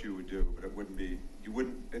know what you would do, but it wouldn't be,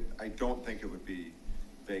 I don't think it would be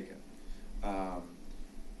vacant.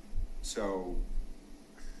 So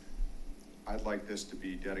I'd like this to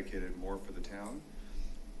be dedicated more for the town.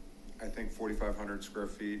 I think 4,500 square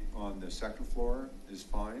feet on the second floor is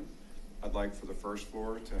fine. I'd like for the first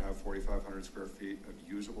floor to have 4,500 square feet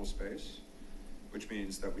of usable space, which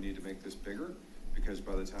means that we need to make this bigger, because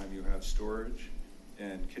by the time you have storage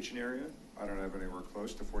and kitchen area, I don't have anywhere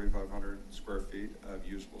close to 4,500 square feet of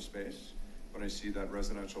usable space. When I see that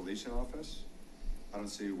residential leasing office, I don't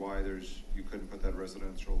see why you couldn't put that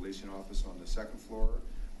residential leasing office on the second floor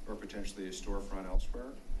or potentially a storefront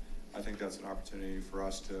elsewhere. I think that's an opportunity for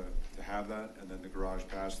us to have that, and then the garage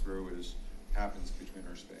pass-through happens between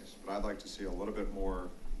our space. But I'd like to see a little bit more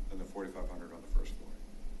than the 4,500 on the first floor.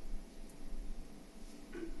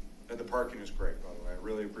 And the parking is great, by the way. I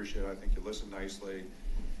really appreciate it. I think you listened nicely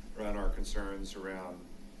around our concerns around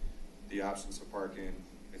the absence of parking.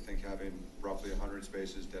 I think having roughly 100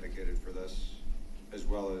 spaces dedicated for this, as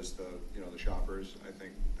well as the shoppers, I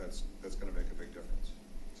think that's going to make a big difference.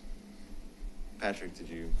 Patrick, did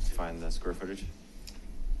you find the square footage?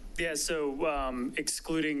 Yeah, so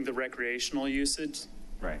excluding the recreational usage,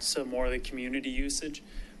 Right. so more of the community usage,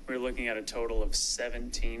 we're looking at a total of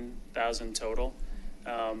 17,000 total.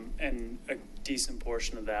 And a decent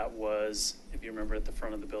portion of that was, if you remember at the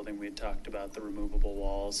front of the building, we had talked about the removable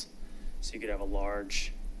walls. So you could have a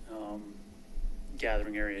large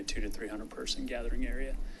gathering area, 200 to 300 person gathering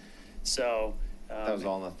area. So That was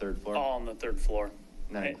all on the third floor? all on the third floor.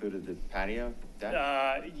 And that included the patio deck?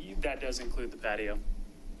 That does include the patio.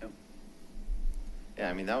 Yep. Yeah,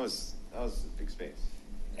 I mean, that was a big space.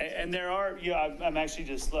 And there are, I'm actually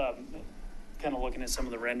just kind of looking at some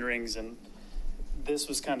of the renderings, and this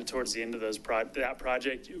was kind of towards the end of that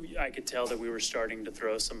project. I could tell that we were starting to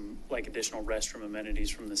throw some like additional restroom amenities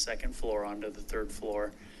from the second floor onto the third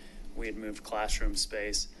floor. We had moved classroom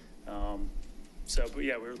space. But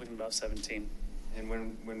yeah, we were looking about 17. And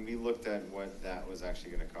when we looked at what that was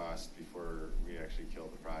actually going to cost before we actually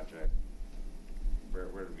killed the project,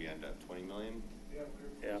 where did we end up? 20 million?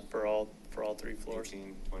 Yeah, for all three floors.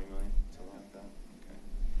 18, 20 million, something like that. Okay.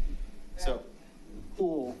 So,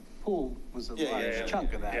 Pool was a Yeah, large yeah,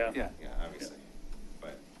 chunk of that, yeah. yeah. yeah, obviously,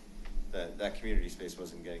 but that community space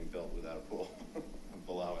wasn't getting built without a pool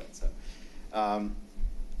below it. So,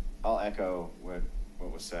 I'll echo what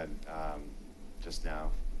was said just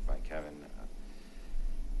now by Kevin.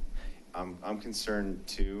 I'm concerned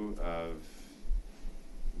too of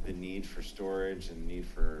the need for storage and need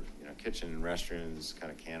for kitchen and restrooms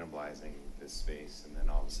kind of cannibalizing this space, and then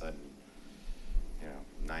all of a sudden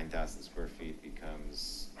 9,000 square feet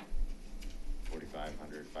becomes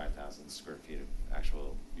 4,500, 5,000 square feet of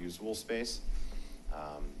actual usable space.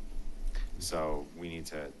 So we need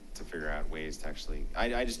to figure out ways to actually,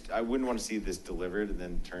 I wouldn't want to see this delivered and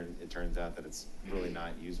then it turns out that it's really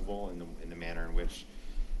not usable in the manner in which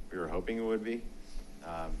we were hoping it would be,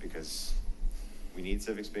 because we need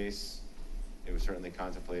civic space. It was certainly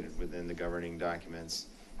contemplated within the governing documents,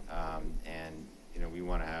 and we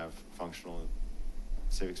want to have functional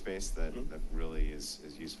civic space that really is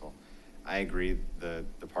useful. I agree the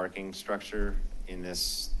parking structure in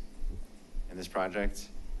this project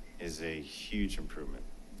is a huge improvement.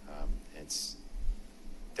 It's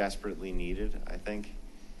desperately needed, I think,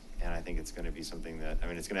 and I think it's going to be something that,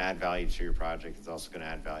 it's going to add value to your project. It's also going to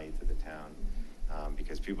add value to the town,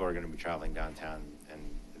 because people are going to be traveling downtown and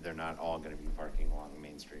they're not all going to be parking along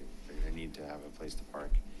Main Street. They're going to need to have a place to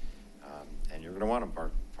park, and you're going to want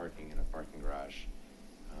them parking in a parking garage.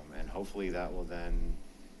 And hopefully that will then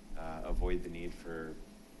avoid the need for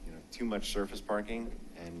too much surface parking,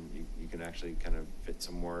 and you can actually kind of fit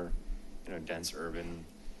some more dense urban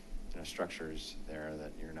structures there,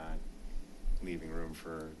 that you're not leaving room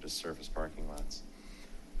for just surface parking lots.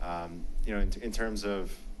 In terms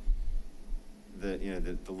of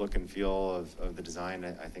the look and feel of the design,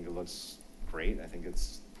 I think it looks great. I think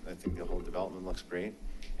the whole development looks great,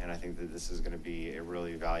 and I think that this is going to be a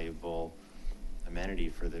really valuable amenity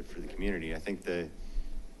for the community. I think the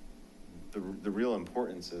real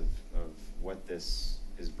importance of what this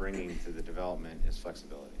is bringing to the development is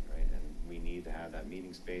flexibility, right? And we need to have that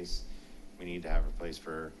meeting space. We need to have a place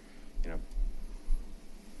for,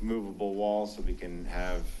 movable walls, so we can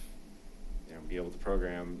have, be able to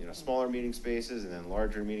program, smaller meeting spaces and then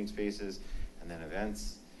larger meeting spaces and then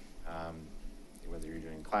events, whether you're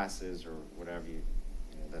doing classes or whatever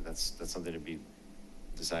that's something to be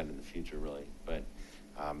decided in the future, really. But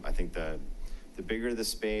I think the bigger the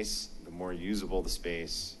space, the more usable the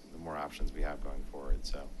space, the more options we have going forward.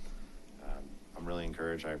 So I'm really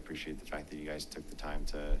encouraged. I appreciate the fact that you guys took the time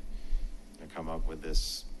to come up with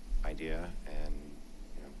this idea and,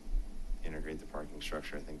 you know, integrate the parking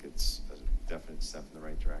structure. I think it's a definite step in the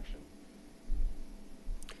right direction.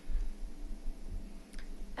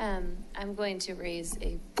 I'm going to raise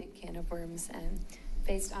a big can of worms,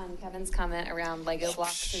 based on Kevin's comment around Lego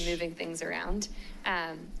blocks and moving things around.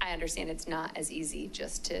 I understand it's not as easy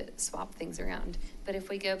just to swap things around, but if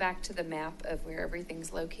we go back to the map of where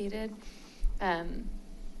everything's located,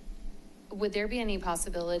 would there be any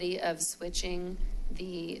possibility of switching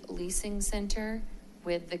the leasing center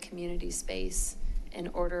with the community space in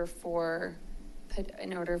order for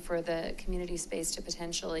the community space to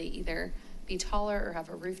potentially either be taller or have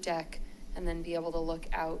a roof deck, and then be able to look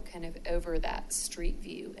out kind of over that street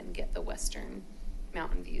view and get the western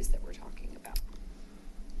mountain views that we're talking about?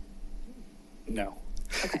 No.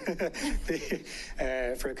 Okay.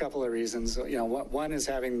 For a couple of reasons. You know, one is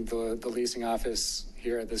having the leasing office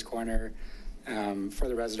here at this corner for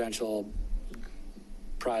the residential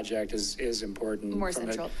project is important. More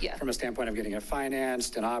central, yeah. From a standpoint of getting it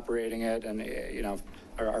financed and operating it, and you know,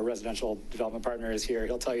 our residential development partner is here.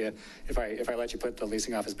 He'll tell you if I let you put the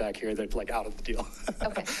leasing office back here, they're like out of the deal.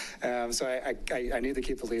 Okay. So I need to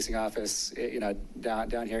keep the leasing office, you know,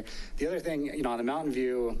 down here. The other thing, you know, on the mountain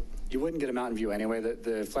view, you wouldn't get a mountain view anyway.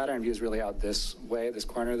 The Flatiron view is really out this way, this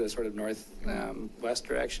corner, the sort of northwest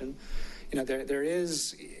direction. You know, there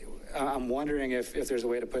is. I'm wondering if there's a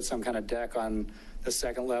way to put some kind of deck on the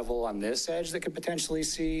second level on this edge that could potentially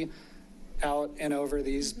see out and over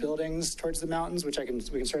these buildings towards the mountains, which we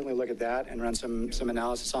can certainly look at that and run some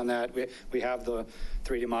analysis on that. We have the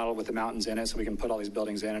 3D model with the mountains in it, so we can put all these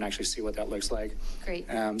buildings in and actually see what that looks like. Great.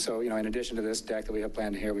 So, you know, in addition to this deck that we have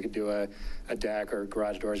planned here, we could do a deck or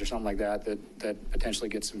garage doors or something like that potentially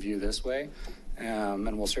gets some view this way.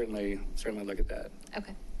 And we'll certainly look at that.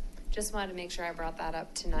 Okay. Just wanted to make sure I brought that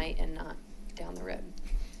up tonight and not down the road.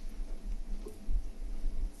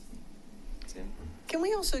 Can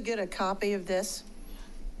we also get a copy of this?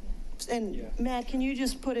 And Yeah. Matt, can you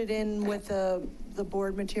just put it in with the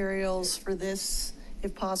board materials for this,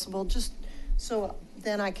 if possible? Just so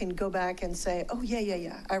then I can go back and say, oh,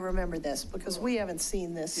 yeah, I remember this, because we haven't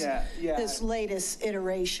seen this. Yeah. This latest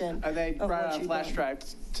iteration. They of brought what it on you've flash done. drive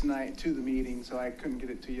tonight to the meeting, so I couldn't get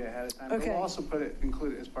it to you ahead of time. But Okay. we'll also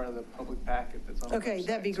include it as part of the public packet that's on the Okay,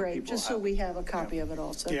 that'd be website, great, people just so we have a copy of it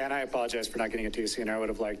also. Yeah, and I apologize for not getting it to you sooner. I would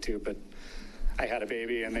have liked to, but I had a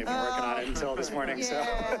baby and they've been working on it until this morning. So.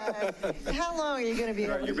 Yeah. How long are you going to be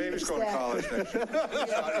able to Your baby's use going to that? college next year.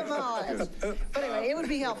 Yeah, come on. But anyway, it would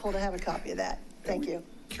be helpful to have a copy of that. Thank you.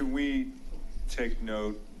 Can we take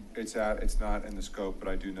note, it's not in the scope, but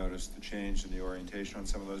I do notice the change in the orientation on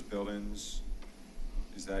some of those buildings.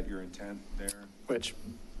 Is that your intent there? Which?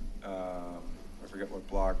 I forget what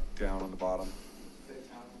block down on the bottom.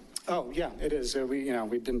 Oh, yeah, it is. So we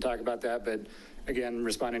didn't talk about that, but again,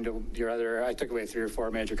 responding to your other, I took away 3 or 4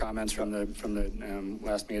 major comments from the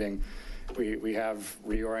last meeting. We have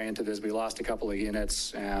reoriented this. We lost a couple of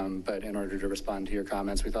units, but in order to respond to your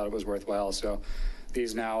comments, we thought it was worthwhile. So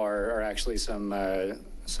these now are actually some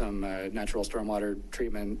natural stormwater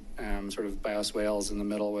treatment, sort of bioswales in the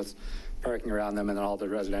middle with parking around them, and then all the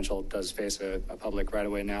residential does face a public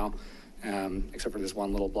right-of-way now, except for this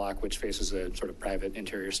one little block which faces a sort of private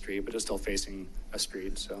interior street, but is still facing a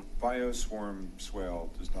street. So Bioswarm swale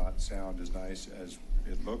does not sound as nice as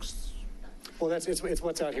it looks. well, it's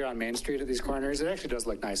what's out here on Main Street at these corners. It actually does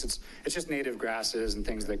look nice. It's just native grasses and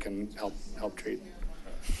things that can help treat.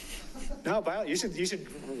 No, you should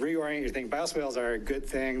reorient your thing. Bioswales are a good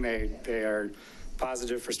thing. They are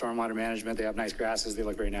positive for stormwater management. They have nice grasses. They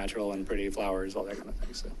look very natural and pretty flowers, all that kind of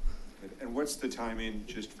thing. So. And what's the timing,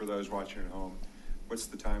 just for those watching at home, what's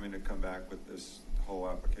the timing to come back with this whole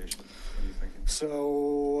application? What are you thinking?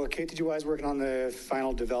 So KTGY is working on the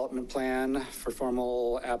final development plan for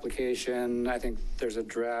formal application. I think there's a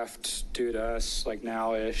draft due to us like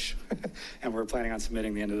now-ish, and we're planning on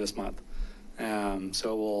submitting the end of this month.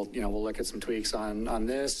 So we'll look at some tweaks on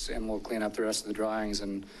this, and we'll clean up the rest of the drawings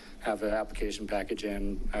and have an application package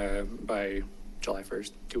in by July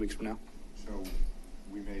 1st, 2 weeks from now. So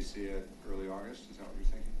we may see it early August, is that what you're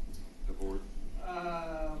thinking, the board?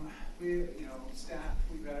 We've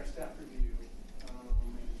got our staff review,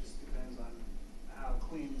 and it just depends on how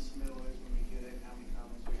clean the submittal is when we get it, how many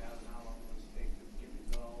comments we have, and how long those take to get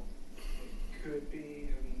resolved. It could be,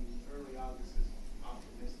 early August is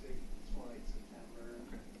optimistic, it's more like September,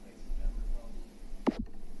 late September probably.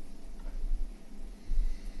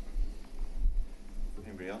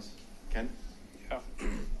 Anybody else? Ken?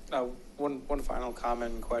 Yeah. One final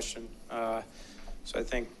comment and question. So I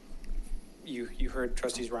think you heard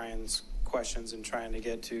Trustees Ryan's questions in trying to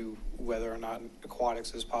get to whether or not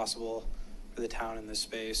aquatics is possible for the town in this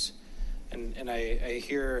space. And I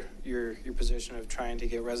hear your position of trying to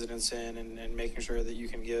get residents in and making sure that you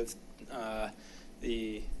can give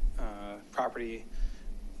the property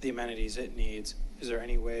the amenities it needs. Is there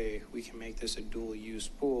any way we can make this a dual-use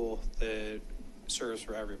pool that serves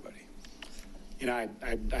for everybody? You know,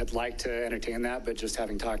 I'd like to entertain that, but just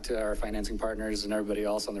having talked to our financing partners and everybody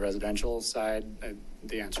else on the residential side,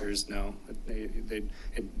 the answer is no.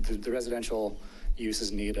 The residential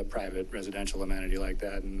uses need a private residential amenity like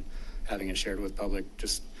that, and having it shared with public,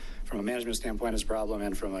 just from a management standpoint, is a problem,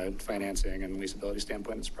 and from a financing and leasability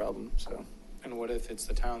standpoint, it's a problem. So. And what if it's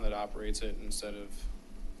the town that operates it instead of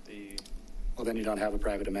the? Well, then you don't have a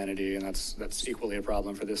private amenity, and that's equally a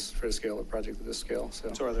problem for a scale of project of this scale.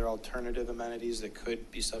 So are there alternative amenities that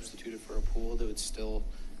could be substituted for a pool that would still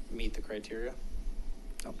meet the criteria?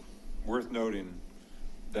 No. Worth noting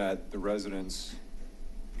that the residents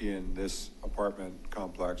in this apartment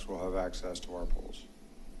complex will have access to our pools.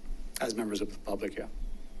 As members of the public, yeah.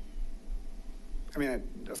 I mean,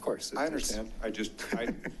 of course. I understand.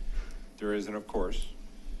 There isn't, of course,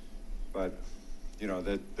 but you know,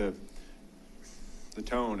 the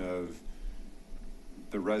tone of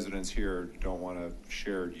the residents here don't want a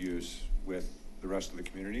shared use with the rest of the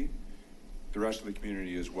community. The rest of the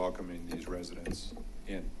community is welcoming these residents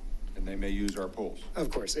in, and they may use our pools. Of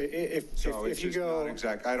course. If you go,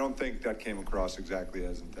 I don't think that came across exactly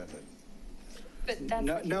as intended. But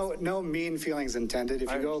that's no mean feelings intended.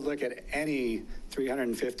 If you go look at any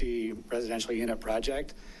 350 residential unit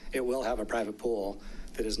project, it will have a private pool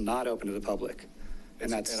that is not open to the public.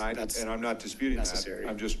 And I'm not disputing necessary. that.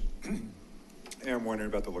 I'm just am wondering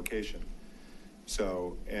about the location.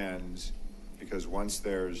 So, and because once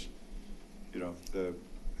there's, you know, the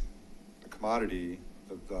commodity,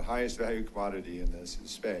 the highest value commodity in this is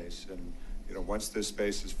space, and you know, once this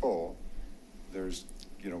space is full, there's,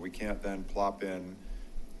 you know, we can't then plop in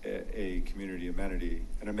a community amenity,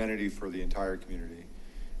 an amenity for the entire community,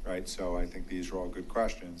 right? So I think these are all good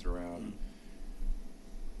questions around,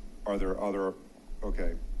 are there other,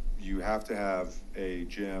 okay, you have to have a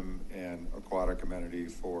gym and aquatic amenity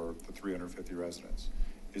for the 350 residents.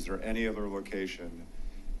 Is there any other location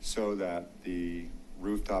so that the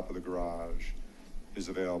rooftop of the garage is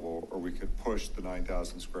available, or we could push the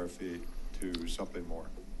 9,000 square feet to something more?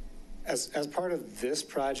 As part of this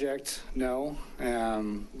project, no. You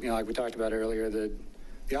know, like we talked about earlier,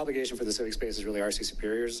 the obligation for the civic space is really RC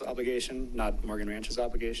Superior's obligation, not Morgan Ranch's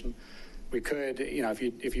obligation. We could, you know,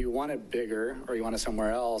 if you want it bigger or you want it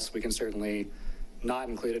somewhere else, we can certainly not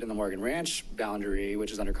include it in the Morgan Ranch boundary,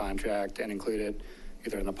 which is under contract, and include it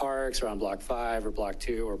either in the parks or on Block 5 or Block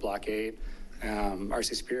 2 or Block 8.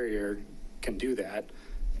 RC Superior can do that.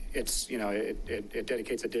 It's, you know, it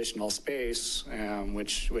dedicates additional space,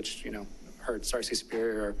 which, you know, hurts RC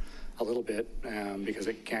Superior a little bit because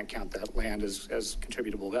it can't count that land as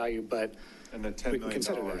contributable value, but and the $10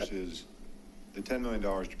 million is, the $10 million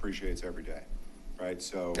depreciates every day, right?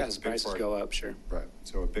 So as prices go up, sure. Right.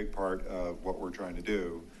 So a big part of what we're trying to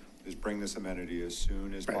do is bring this amenity as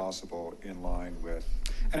soon as possible in line with.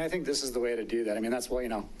 And I think this is the way to do that. I mean, that's what, you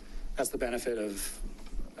know, that's the benefit of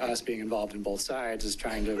us being involved in both sides, is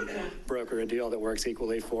trying to broker a deal that works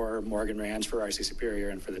equally for Morgan Ranch, for RC Superior,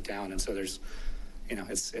 and for the town. And so there's, you know,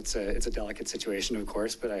 it's a delicate situation, of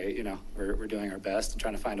course, but you know, we're doing our best and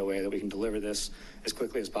trying to find a way that we can deliver this as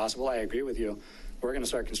quickly as possible. I agree with you. We're going to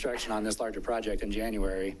start construction on this larger project in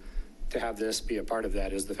January. To have this be a part of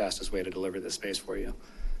that is the fastest way to deliver this space for you.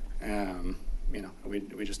 You know,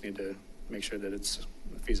 we just need to make sure that it's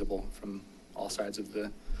feasible from all sides of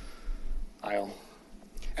the aisle.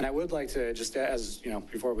 And I would like to just, as you know,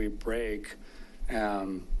 before we break,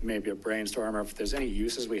 maybe a brainstorm, or if there's any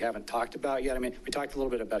uses we haven't talked about yet. I mean, we talked a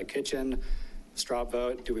little bit about a kitchen, straw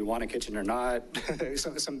vote. Do we want a kitchen or not?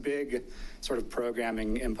 Some big sort of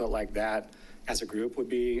programming input like that as a group would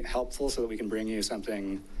be helpful, so that we can bring you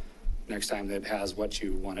something next time that has what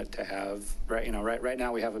you want it to have. Right, you know, right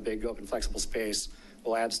now we have a big open flexible space.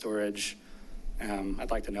 We'll add storage.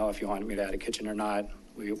 I'd like to know if you want me to add a kitchen or not.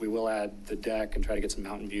 We will add the deck and try to get some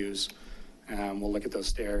mountain views. We'll look at those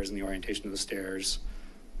stairs and the orientation of the stairs.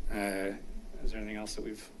 Is there anything else that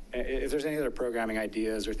if there's any other programming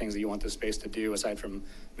ideas or things that you want the space to do aside from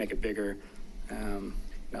make it bigger,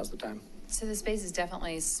 now's the time. So the space is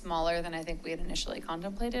definitely smaller than I think we had initially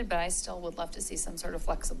contemplated, but I still would love to see some sort of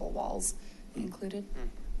flexible walls included.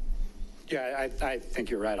 Yeah, I think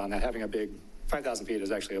you're right on that. Having a big 5,000 feet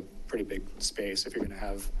is actually a pretty big space if you're going to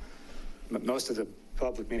have, most of the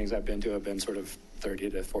public meetings I've been to have been sort of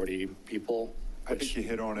 30 to 40 people. I think you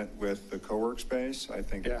hit on it with the co-work space. I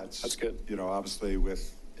think that's good. You know, obviously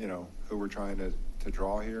with, you know, who we're trying to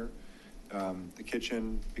draw here, The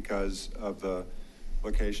kitchen, because of the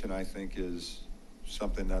location, I think is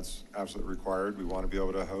something that's absolutely required. We want to be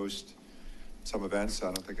able to host some events. I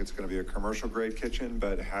don't think it's going to be a commercial grade kitchen,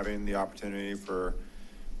 but having the opportunity for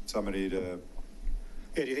somebody to,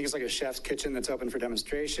 Yeah, do you think it's like a chef's kitchen that's open for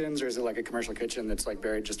demonstrations, or is it like a commercial kitchen that's like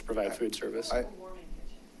buried just to provide food service?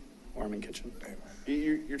 Warming kitchen.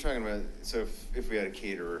 You're talking about, so if we had a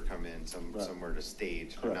caterer come in somewhere to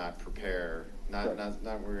stage, but not prepare, not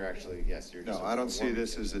where you're actually, yes, you're just. no, I don't see warming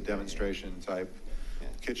this as a kitchen. demonstration type Yeah.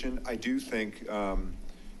 kitchen. I do think,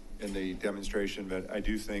 in the demonstration, but I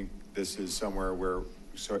do think this is somewhere where,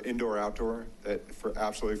 so indoor, outdoor, that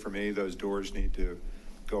absolutely for me, those doors need to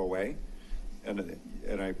go away. And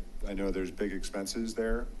I know there's big expenses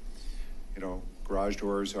there. You know, garage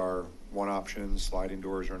doors are one option, sliding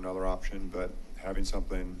doors are another option, but having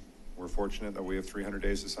something, we're fortunate that we have 300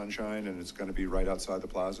 days of sunshine and it's going to be right outside the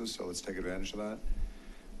plaza, so let's take advantage of that.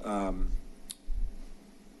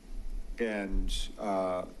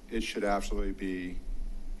 It should absolutely be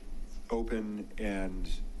open and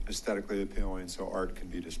aesthetically appealing so art can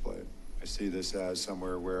be displayed. I see this as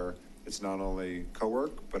somewhere where it's not only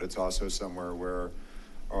co-work, but it's also somewhere where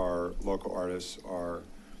our local artists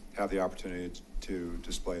have the opportunity to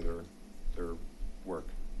display their work.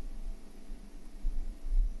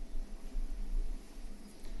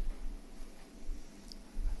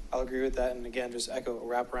 I'll agree with that, and again, just echo a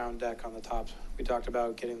wraparound deck on the top. We talked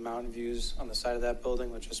about getting the mountain views on the side of that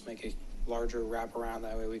building. Let's just make a larger wraparound,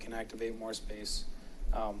 that way we can activate more space.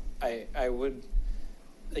 I would,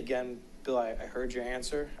 again, Bill, I heard your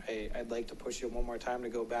answer. I'd like to push you one more time to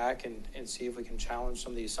go back and see if we can challenge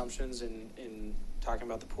some of the assumptions in talking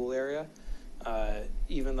about the pool area.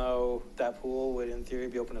 Even though that pool would, in theory,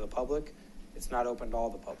 be open to the public, it's not open to all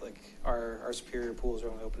the public. Our Superior pools are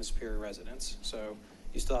only open to Superior residents. So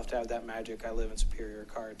you still have to have that magic "I live in Superior"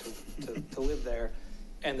 card to live there.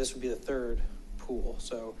 And this would be the third pool.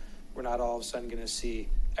 So we're not all of a sudden going to see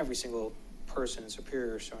every single person in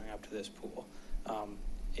Superior showing up to this pool.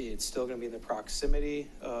 It's still going to be in the proximity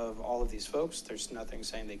of all of these folks. There's nothing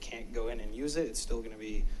saying they can't go in and use it. It's still going to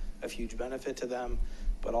be a huge benefit to them.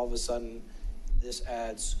 But all of a sudden, this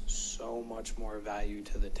adds so much more value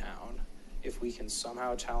to the town. If we can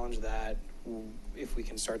somehow challenge that, if we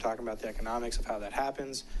can start talking about the economics of how that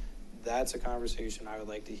happens, that's a conversation I would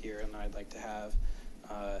like to hear and I'd like to have.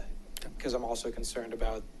 Because I'm also concerned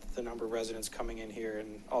about the number of residents coming in here,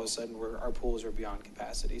 and all of a sudden our pools are beyond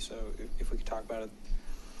capacity. So if we could talk about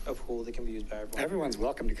a pool that can be used by everyone. Everyone's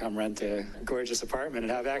welcome to come rent a gorgeous apartment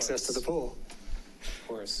and have access to the pool. Of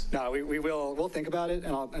course. No, we'll think about it,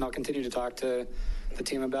 and I'll continue to talk to the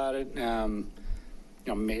team about it.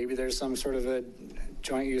 Maybe there's some sort of a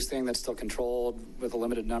joint use thing that's still controlled with a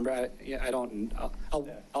limited number. I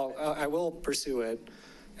will pursue it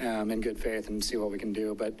in good faith and see what we can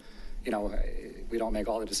do. But we don't make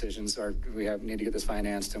all the decisions, or need to get this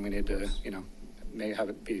financed, and we need to may have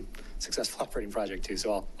it be a successful operating project too.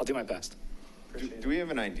 So I'll do my best. Do we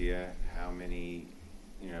have an idea how many,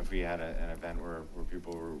 if we had an event where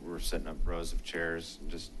people were setting up rows of chairs,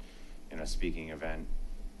 just in a speaking event,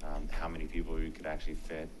 how many people we could actually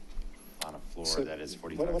fit on a floor that is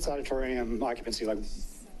 45? What's auditorium occupancy, like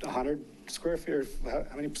 100 square feet, or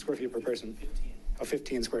how many square feet per person?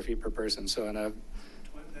 15 square feet per person. So in a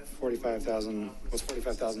 45,000, what's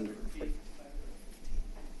 45,000?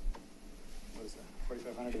 What is that?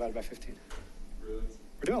 4,500 divided by 15. Really?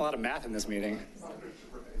 We're doing a lot of math in this meeting.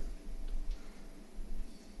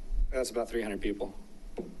 That's about 300 people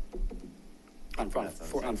on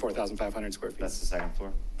 4,500 square feet. That's the second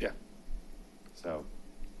floor? Yeah. So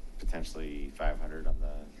potentially 500 on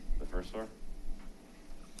the first floor?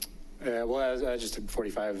 Well, I just took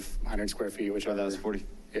 4,500 square feet, which that was 40.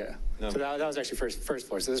 Yeah. No. So that was actually first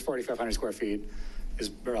floor. So this 4,500 square feet is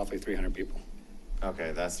roughly 300 people.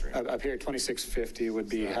 Okay, that's 300. Up here, 2,650 would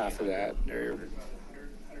be half of that. Or,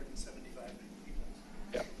 175 people.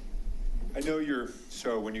 yeah. I know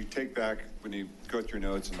so when you go through your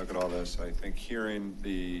notes and look at all this, I think hearing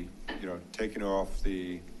taking off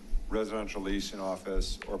the residential leasing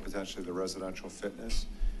office or potentially the residential fitness,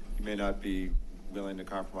 you may not be willing to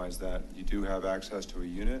compromise that. You do have access to a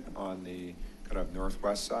unit on the kind of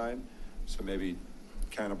northwest side, so maybe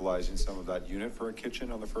cannibalizing some of that unit for a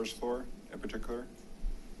kitchen on the first floor in particular.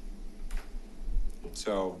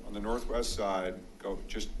 So on the northwest side, go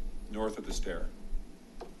just north of the stair.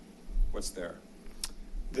 What's there?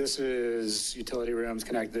 This is utility rooms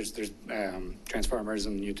connect. There's transformers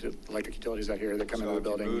and electric utilities out here that come into the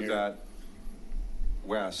building. So if you move that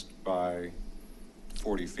west by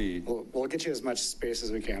 40 feet. We'll get you as much space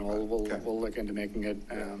as we can. We'll look into making it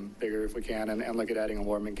bigger if we can, and look at adding a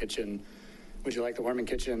warming kitchen Would you like the warming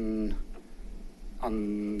kitchen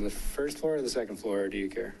on the first floor or the second floor, or do you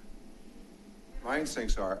care? My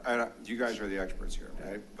instincts are, and you guys are the experts here,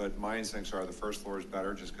 right? But my instincts are the first floor is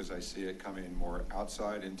better just because I see it coming more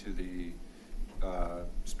outside into the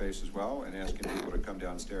space as well, and asking people to come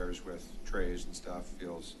downstairs with trays and stuff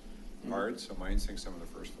feels hard. So my instinct's some of the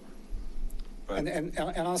first floor. But And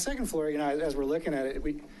on the second floor, you know, as we're looking at it,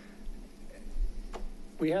 we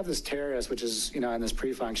have this terrace, which is, you know, in this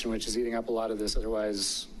pre-function, which is eating up a lot of this.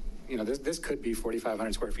 Otherwise, you know, this could be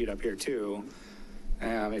 4,500 square feet up here too.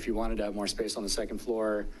 If you wanted to have more space on the second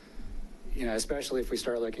floor, you know, especially if we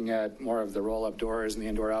start looking at more of the roll-up doors and the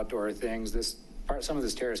indoor-outdoor things, some of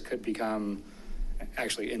this terrace could become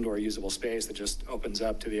actually indoor usable space that just opens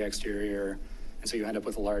up to the exterior. And so you end up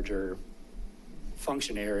with a larger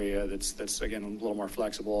function area that's again, a little more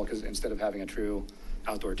flexible, because instead of having a true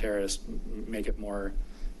outdoor terrace, make it more,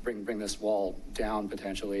 bring this wall down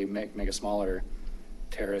potentially, make a smaller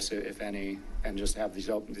terrace, if any, and just have these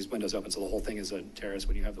windows open, so the whole thing is a terrace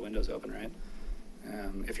when you have the windows open, right?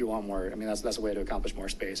 If you want more, I mean, that's a way to accomplish more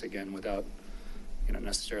space, again, without, you know,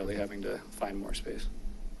 necessarily having to find more space.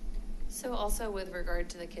 So also with regard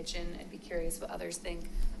to the kitchen, I'd be curious what others think.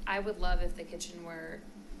 I would love if the kitchen were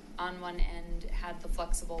on one end, had the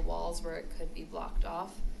flexible walls where it could be blocked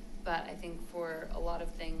off. But I think for a lot of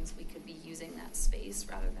things, we could be using that space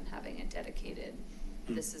rather than having a dedicated,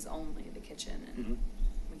 this is only the kitchen and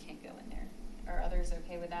we can't go in there. Are others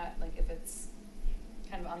okay with that? Like if it's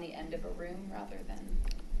kind of on the end of a room rather than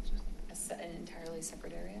an entirely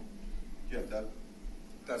separate area? yeah,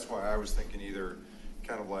 that's why I was thinking either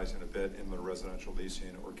cannibalizing a bit in the residential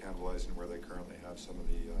leasing or cannibalizing where they currently have some of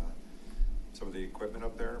the equipment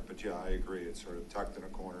up there. But yeah, I agree. It's sort of tucked in a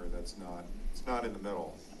corner it's not in the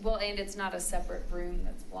middle. Well, and it's not a separate room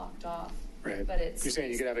that's blocked off. Right. But it's. You're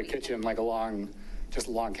saying you could have a kitchen like just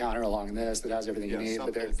a long counter along this that has everything you Yeah, need,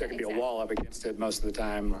 but there could be a wall up against it most of the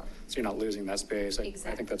time, so you're not losing that space. I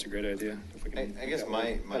think that's a great idea. If we can I guess my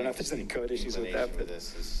I don't know if there's any code issues with that. inclination for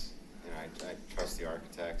this is, you know, I trust the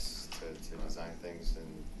architects to design things in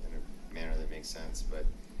a manner that makes sense, but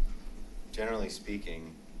generally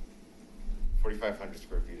speaking, 4,500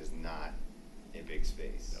 square feet is not a big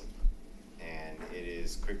space. And it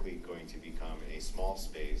is quickly going to become a small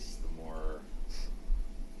space the more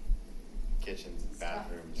kitchens and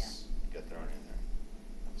bathrooms get thrown in there.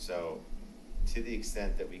 So to the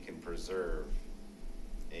extent that we can preserve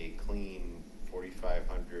a clean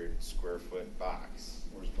 4,500 square foot box,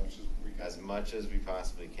 Or as much as we can. as much as we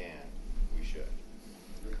possibly can, we should.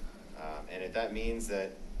 And if that means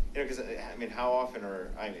that, you know, because I mean, how often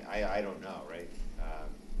I don't know, right?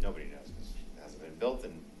 Nobody knows because it hasn't been built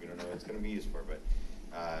and we don't know what it's going to be used for. But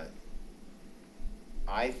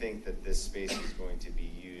I think that this space is going to be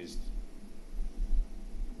used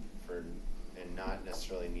for, and not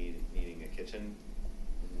necessarily needing a kitchen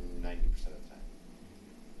 90% of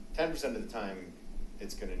the time. 10% of the time,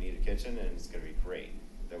 it's going to need a kitchen and it's going to be great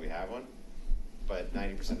that we have one. But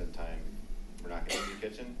 90% of the time, we're not going to need a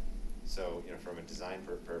kitchen. So, you know, from a design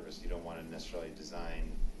purpose, you don't want to necessarily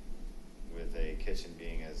design with a kitchen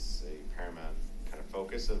being as a paramount kind of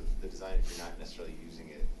focus of the design if you're not necessarily using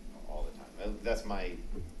it all the time. That's my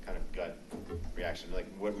kind of gut reaction. Like,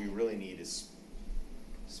 what we really need is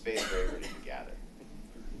space for everybody to gather.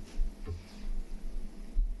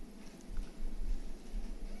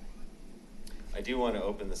 I do want to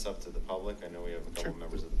open this up to the public. I know we have a couple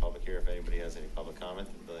members of the public here. If anybody has any public comment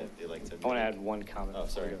that they'd like to make. I want to add one comment. Oh,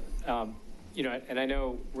 sorry. You know, and I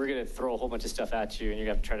know we're going to throw a whole bunch of stuff at you, and you're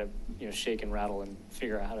going to try to, you know, shake and rattle and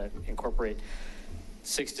figure out how to incorporate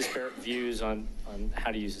 6 disparate views on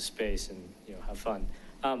how to use a space and, you know, have fun.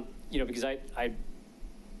 You know, because I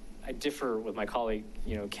differ with my colleague,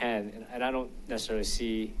 you know, Ken, and I don't necessarily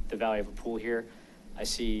see the value of a pool here. I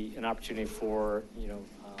see an opportunity for, you know,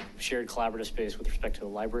 shared collaborative space with respect to the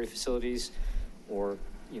library facilities, or,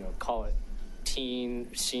 you know, call it teen,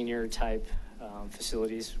 senior type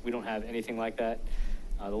facilities. We don't have anything like that.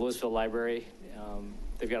 The Louisville Library,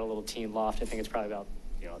 they've got a little teen loft. I think it's probably about,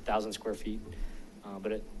 you know, 1,000 square feet,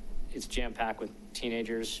 but it's jam-packed with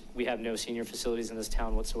teenagers. We have no senior facilities in this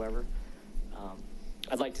town whatsoever.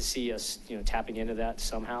 I'd like to see us, you know, tapping into that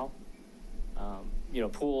somehow. You know,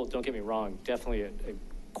 pool, don't get me wrong, definitely a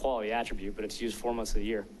quality attribute, but it's used 4 months of the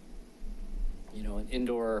year. You know, an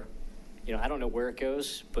indoor, you know, I don't know where it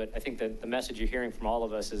goes, but I think that the message you're hearing from all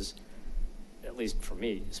of us is, at least for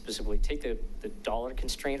me specifically, take the dollar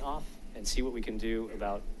constraint off and see what we can do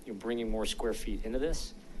about, you know, bringing more square feet into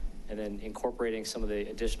this, and then incorporating some of the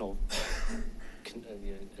additional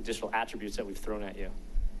attributes that we've thrown at you.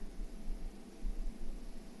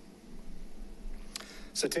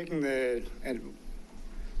 So and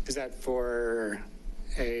is that for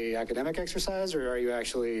a academic exercise, or are you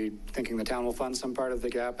actually thinking the town will fund some part of the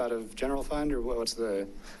gap out of general fund, or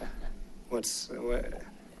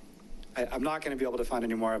I'm not going to be able to fund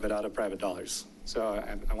any more of it out of private dollars. So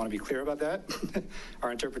I want to be clear about that.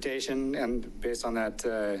 Our interpretation, and based on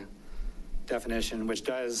that definition, which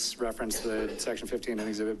does reference the section 15 in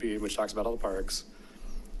Exhibit B, which talks about all the parks,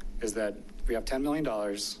 is that we have $10 million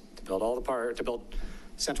to build to build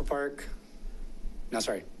Central Park. No,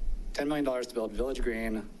 sorry, $10 million to build Village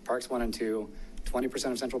Green, Parks 1 and 2,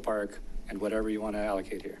 20% of Central Park, and whatever you want to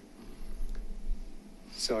allocate here.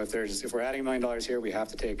 So if we're adding $1 million here, we have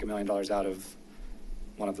to take $1 million out of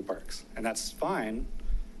one of the parks, and that's fine.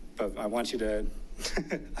 But I want you to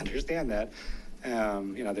understand that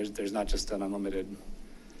there's not just an unlimited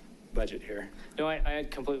budget here. No, I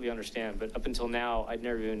completely understand, but up until now, I'd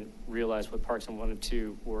never even realized what Parks 1 and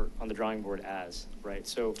 2 were on the drawing board as, right?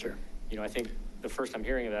 So, sure. I think the first I'm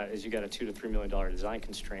hearing of that is you got a $2 to $3 million design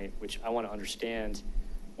constraint, which I want to understand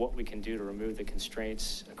what we can do to remove the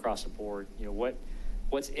constraints across the board.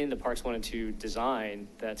 What's in the Parks 1 and 2 design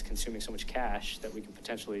that's consuming so much cash that we can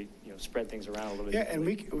potentially, spread things around a little bit. Yeah,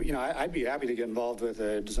 and I'd be happy to get involved with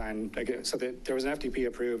a design. So there was an FDP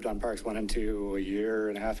approved on Parks 1 and 2 a year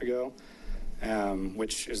and a half ago,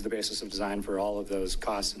 which is the basis of design for all of those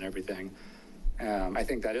costs and everything. I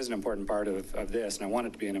think that is an important part of this, and I want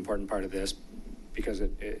it to be an important part of this because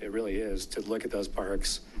it really is, to look at those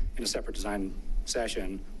parks in a separate design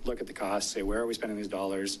session, look at the costs, say, where are we spending these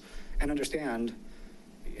dollars, and understand,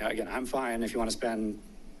 again, I'm fine if you want to spend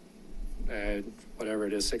whatever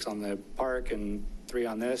it is, 6 on the park and 3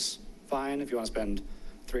 on this, fine. If you want to spend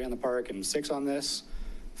 3 on the park and 6 on this,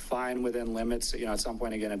 fine, within limits. At some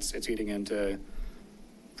point, again, it's eating into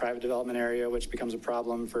private development area, which becomes a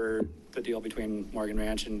problem for the deal between Morgan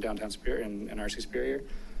Ranch and Downtown Superior and RC Superior.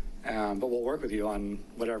 But we'll work with you on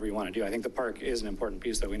whatever you want to do. I think the park is an important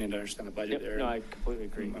piece, though. We need to understand the budget there. No, I completely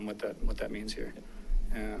agree. And what that means here.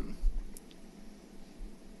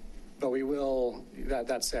 But we will,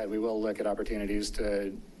 that said, we will look at opportunities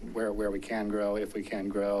to where we can grow, if we can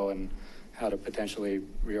grow, and how to potentially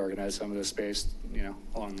reorganize some of the space,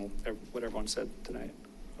 along what everyone said tonight.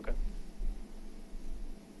 Okay.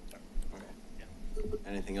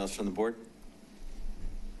 Anything else from the board?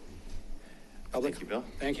 Public. Thank you, Bill.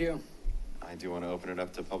 Thank you. I do want to open it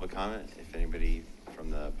up to public comment. If anybody from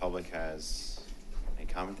the public has any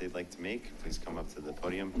comment they'd like to make, please come up to the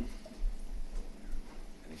podium. And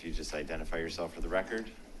if you just identify yourself for the record.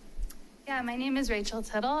 Yeah, my name is Rachel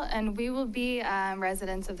Tittle, and we will be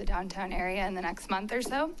residents of the downtown area in the next month or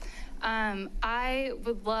so. I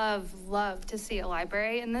would love to see a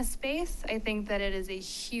library in this space. I think that it is a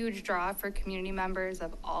huge draw for community members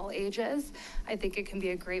of all ages. I think it can be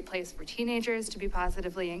a great place for teenagers to be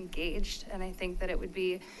positively engaged, and I think that it would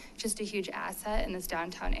be just a huge asset in this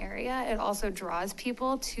downtown area. It also draws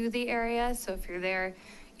people to the area, so if you're there,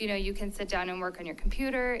 you can sit down and work on your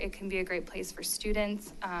computer. It can be a great place for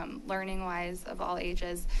students, learning-wise, of all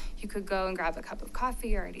ages. You could go and grab a cup of coffee,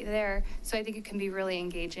 you're already there. So I think it can be really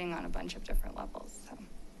engaging on a bunch of different levels. So,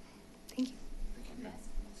 thank you.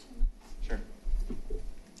 Sure.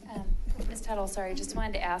 Ms. Tuttle, sorry, just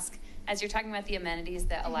wanted to ask, as you're talking about the amenities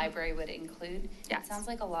that a library would include, yes. It sounds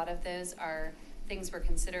like a lot of those are things we're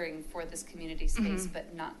considering for this community space,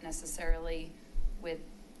 but not necessarily with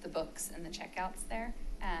the books and the checkouts there.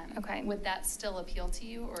 Okay. Would that still appeal to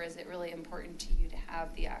you, or is it really important to you to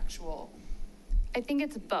have the actual? I think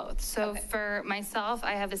it's both. So Okay. for myself,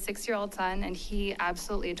 I have a 6-year-old son, and he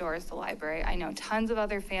absolutely adores the library. I know tons of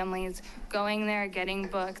other families going there, getting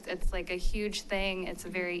books. It's like a huge thing. It's a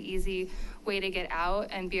very easy way to get out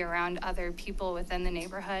and be around other people within the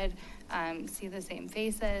neighborhood, see the same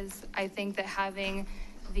faces. I think that having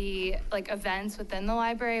the events within the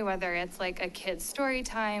library, whether it's like a kid's story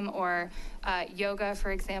time or yoga,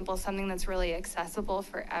 for example, something that's really accessible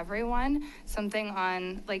for everyone, something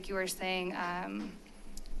on, like you were saying,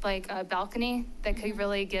 like a balcony that could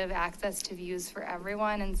really give access to views for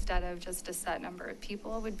everyone instead of just a set number of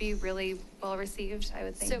people would be really well received, I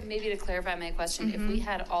would think. So maybe to clarify my question, if we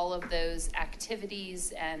had all of those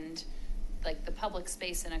activities and like the public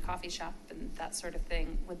space in a coffee shop and that sort of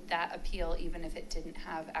thing, would that appeal even if it didn't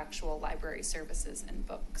have actual library services and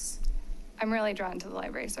books? I'm really drawn to the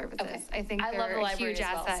library services. Okay. I think I love they're the a library huge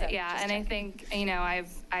as well, asset. so Yeah, just and checking. I think,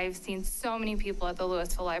 I've seen so many people at the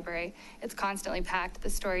Louisville Library. It's constantly packed. The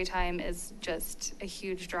story time is just a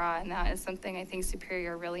huge draw, and that is something I think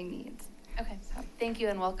Superior really needs. Okay, so thank you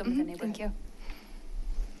and welcome to the neighborhood. Thank you.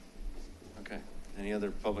 Okay. Any other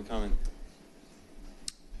public comment?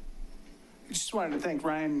 Just wanted to thank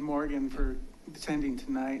Ryan Morgan for attending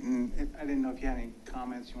tonight, and I didn't know if you had any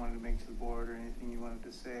comments you wanted to make to the board or anything you wanted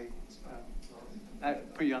to say. I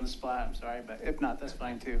put you on the spot, I'm sorry, but if not, that's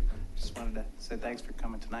fine too. Just wanted to say thanks for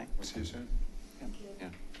coming tonight. We'll see you soon. Yeah.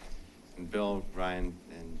 And Bill, Ryan,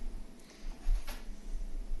 and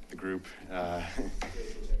the group,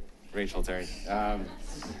 Rachel, Terry.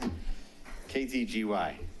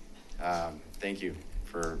 KTGY, thank you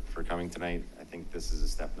for coming tonight. I think this is a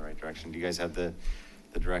step in the right direction. Do you guys have the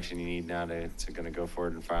direction you need now to go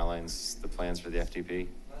forward and finalize the plans for the FTP?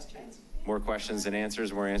 More questions than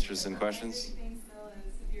answers, more answers than questions?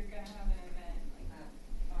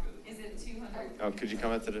 Is it 200? Oh, could you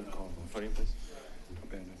come up to the podium, please?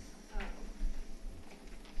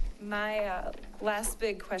 My last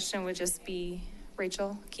big question would just be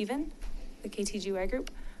Rachel Keevan, the KTGY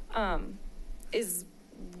group. Is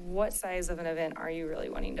what size of an event are you really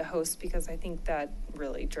wanting to host? Because I think that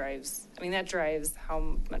really drives, that drives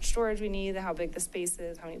how much storage we need, how big the space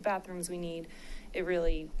is, how many bathrooms we need. It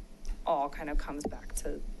really all kind of comes back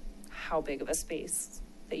to how big of a space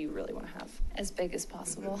that you really want to have. As big as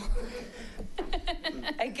possible.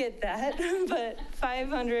 I get that, but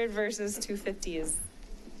 500 versus 250 is,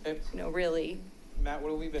 really Matt,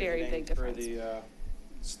 what have we been very hitting big for difference. the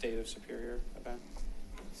State of Superior event?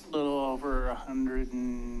 It's a little over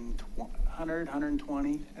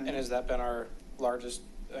 120. And has that been our largest,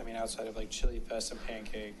 outside of like Chili Fest and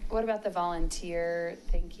Pancake? What about the volunteer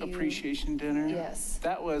thank you? Appreciation dinner? Yes.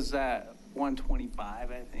 That was at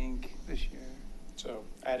 125, I think, this year. So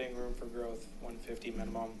adding room for growth, 150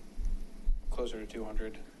 minimum, closer to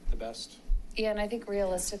 200, the best. Yeah, and I think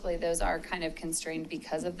realistically, those are kind of constrained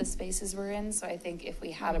because of the spaces we're in. So I think if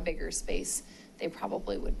we had a bigger space, they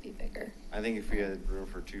probably would be bigger. I think if we had room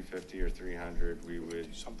for 250 or 300, we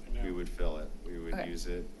would fill it. We would Okay. use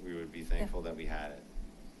it. We would be thankful that we had it.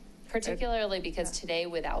 Particularly because today,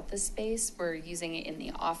 without the space, we're using it in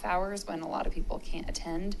the off hours when a lot of people can't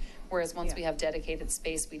attend. Whereas once we have dedicated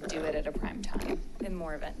space, we do it at a prime time. And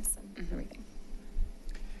more events and everything.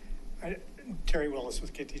 Terry Willis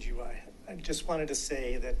with KTGY. I just wanted to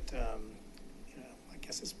say that, I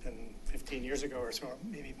guess it's been 15 years ago or so, or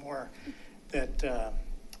maybe more, that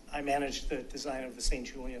I managed the design of the St.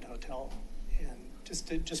 Julian Hotel. And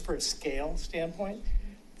just for a scale standpoint,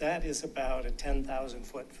 that is about a 10,000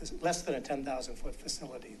 foot, less than a 10,000 foot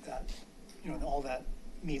facility, that, all that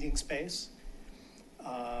meeting space.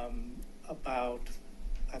 About,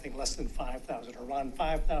 I think, less than 5,000 or around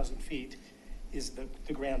 5,000 feet is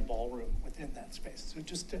the grand ballroom within that space. So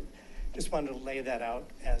just wanted to lay that out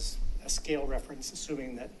as a scale reference,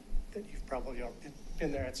 assuming that you've probably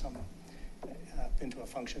been there at some, been to a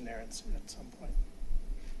function there at some point.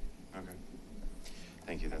 Okay.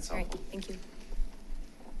 Thank you. That's All right, helpful. thank you.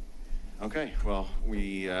 Okay. Well,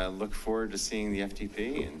 we look forward to seeing the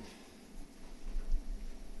FTP, and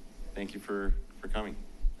thank you for coming.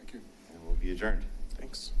 Thank you. And we'll be adjourned.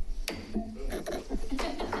 Thanks.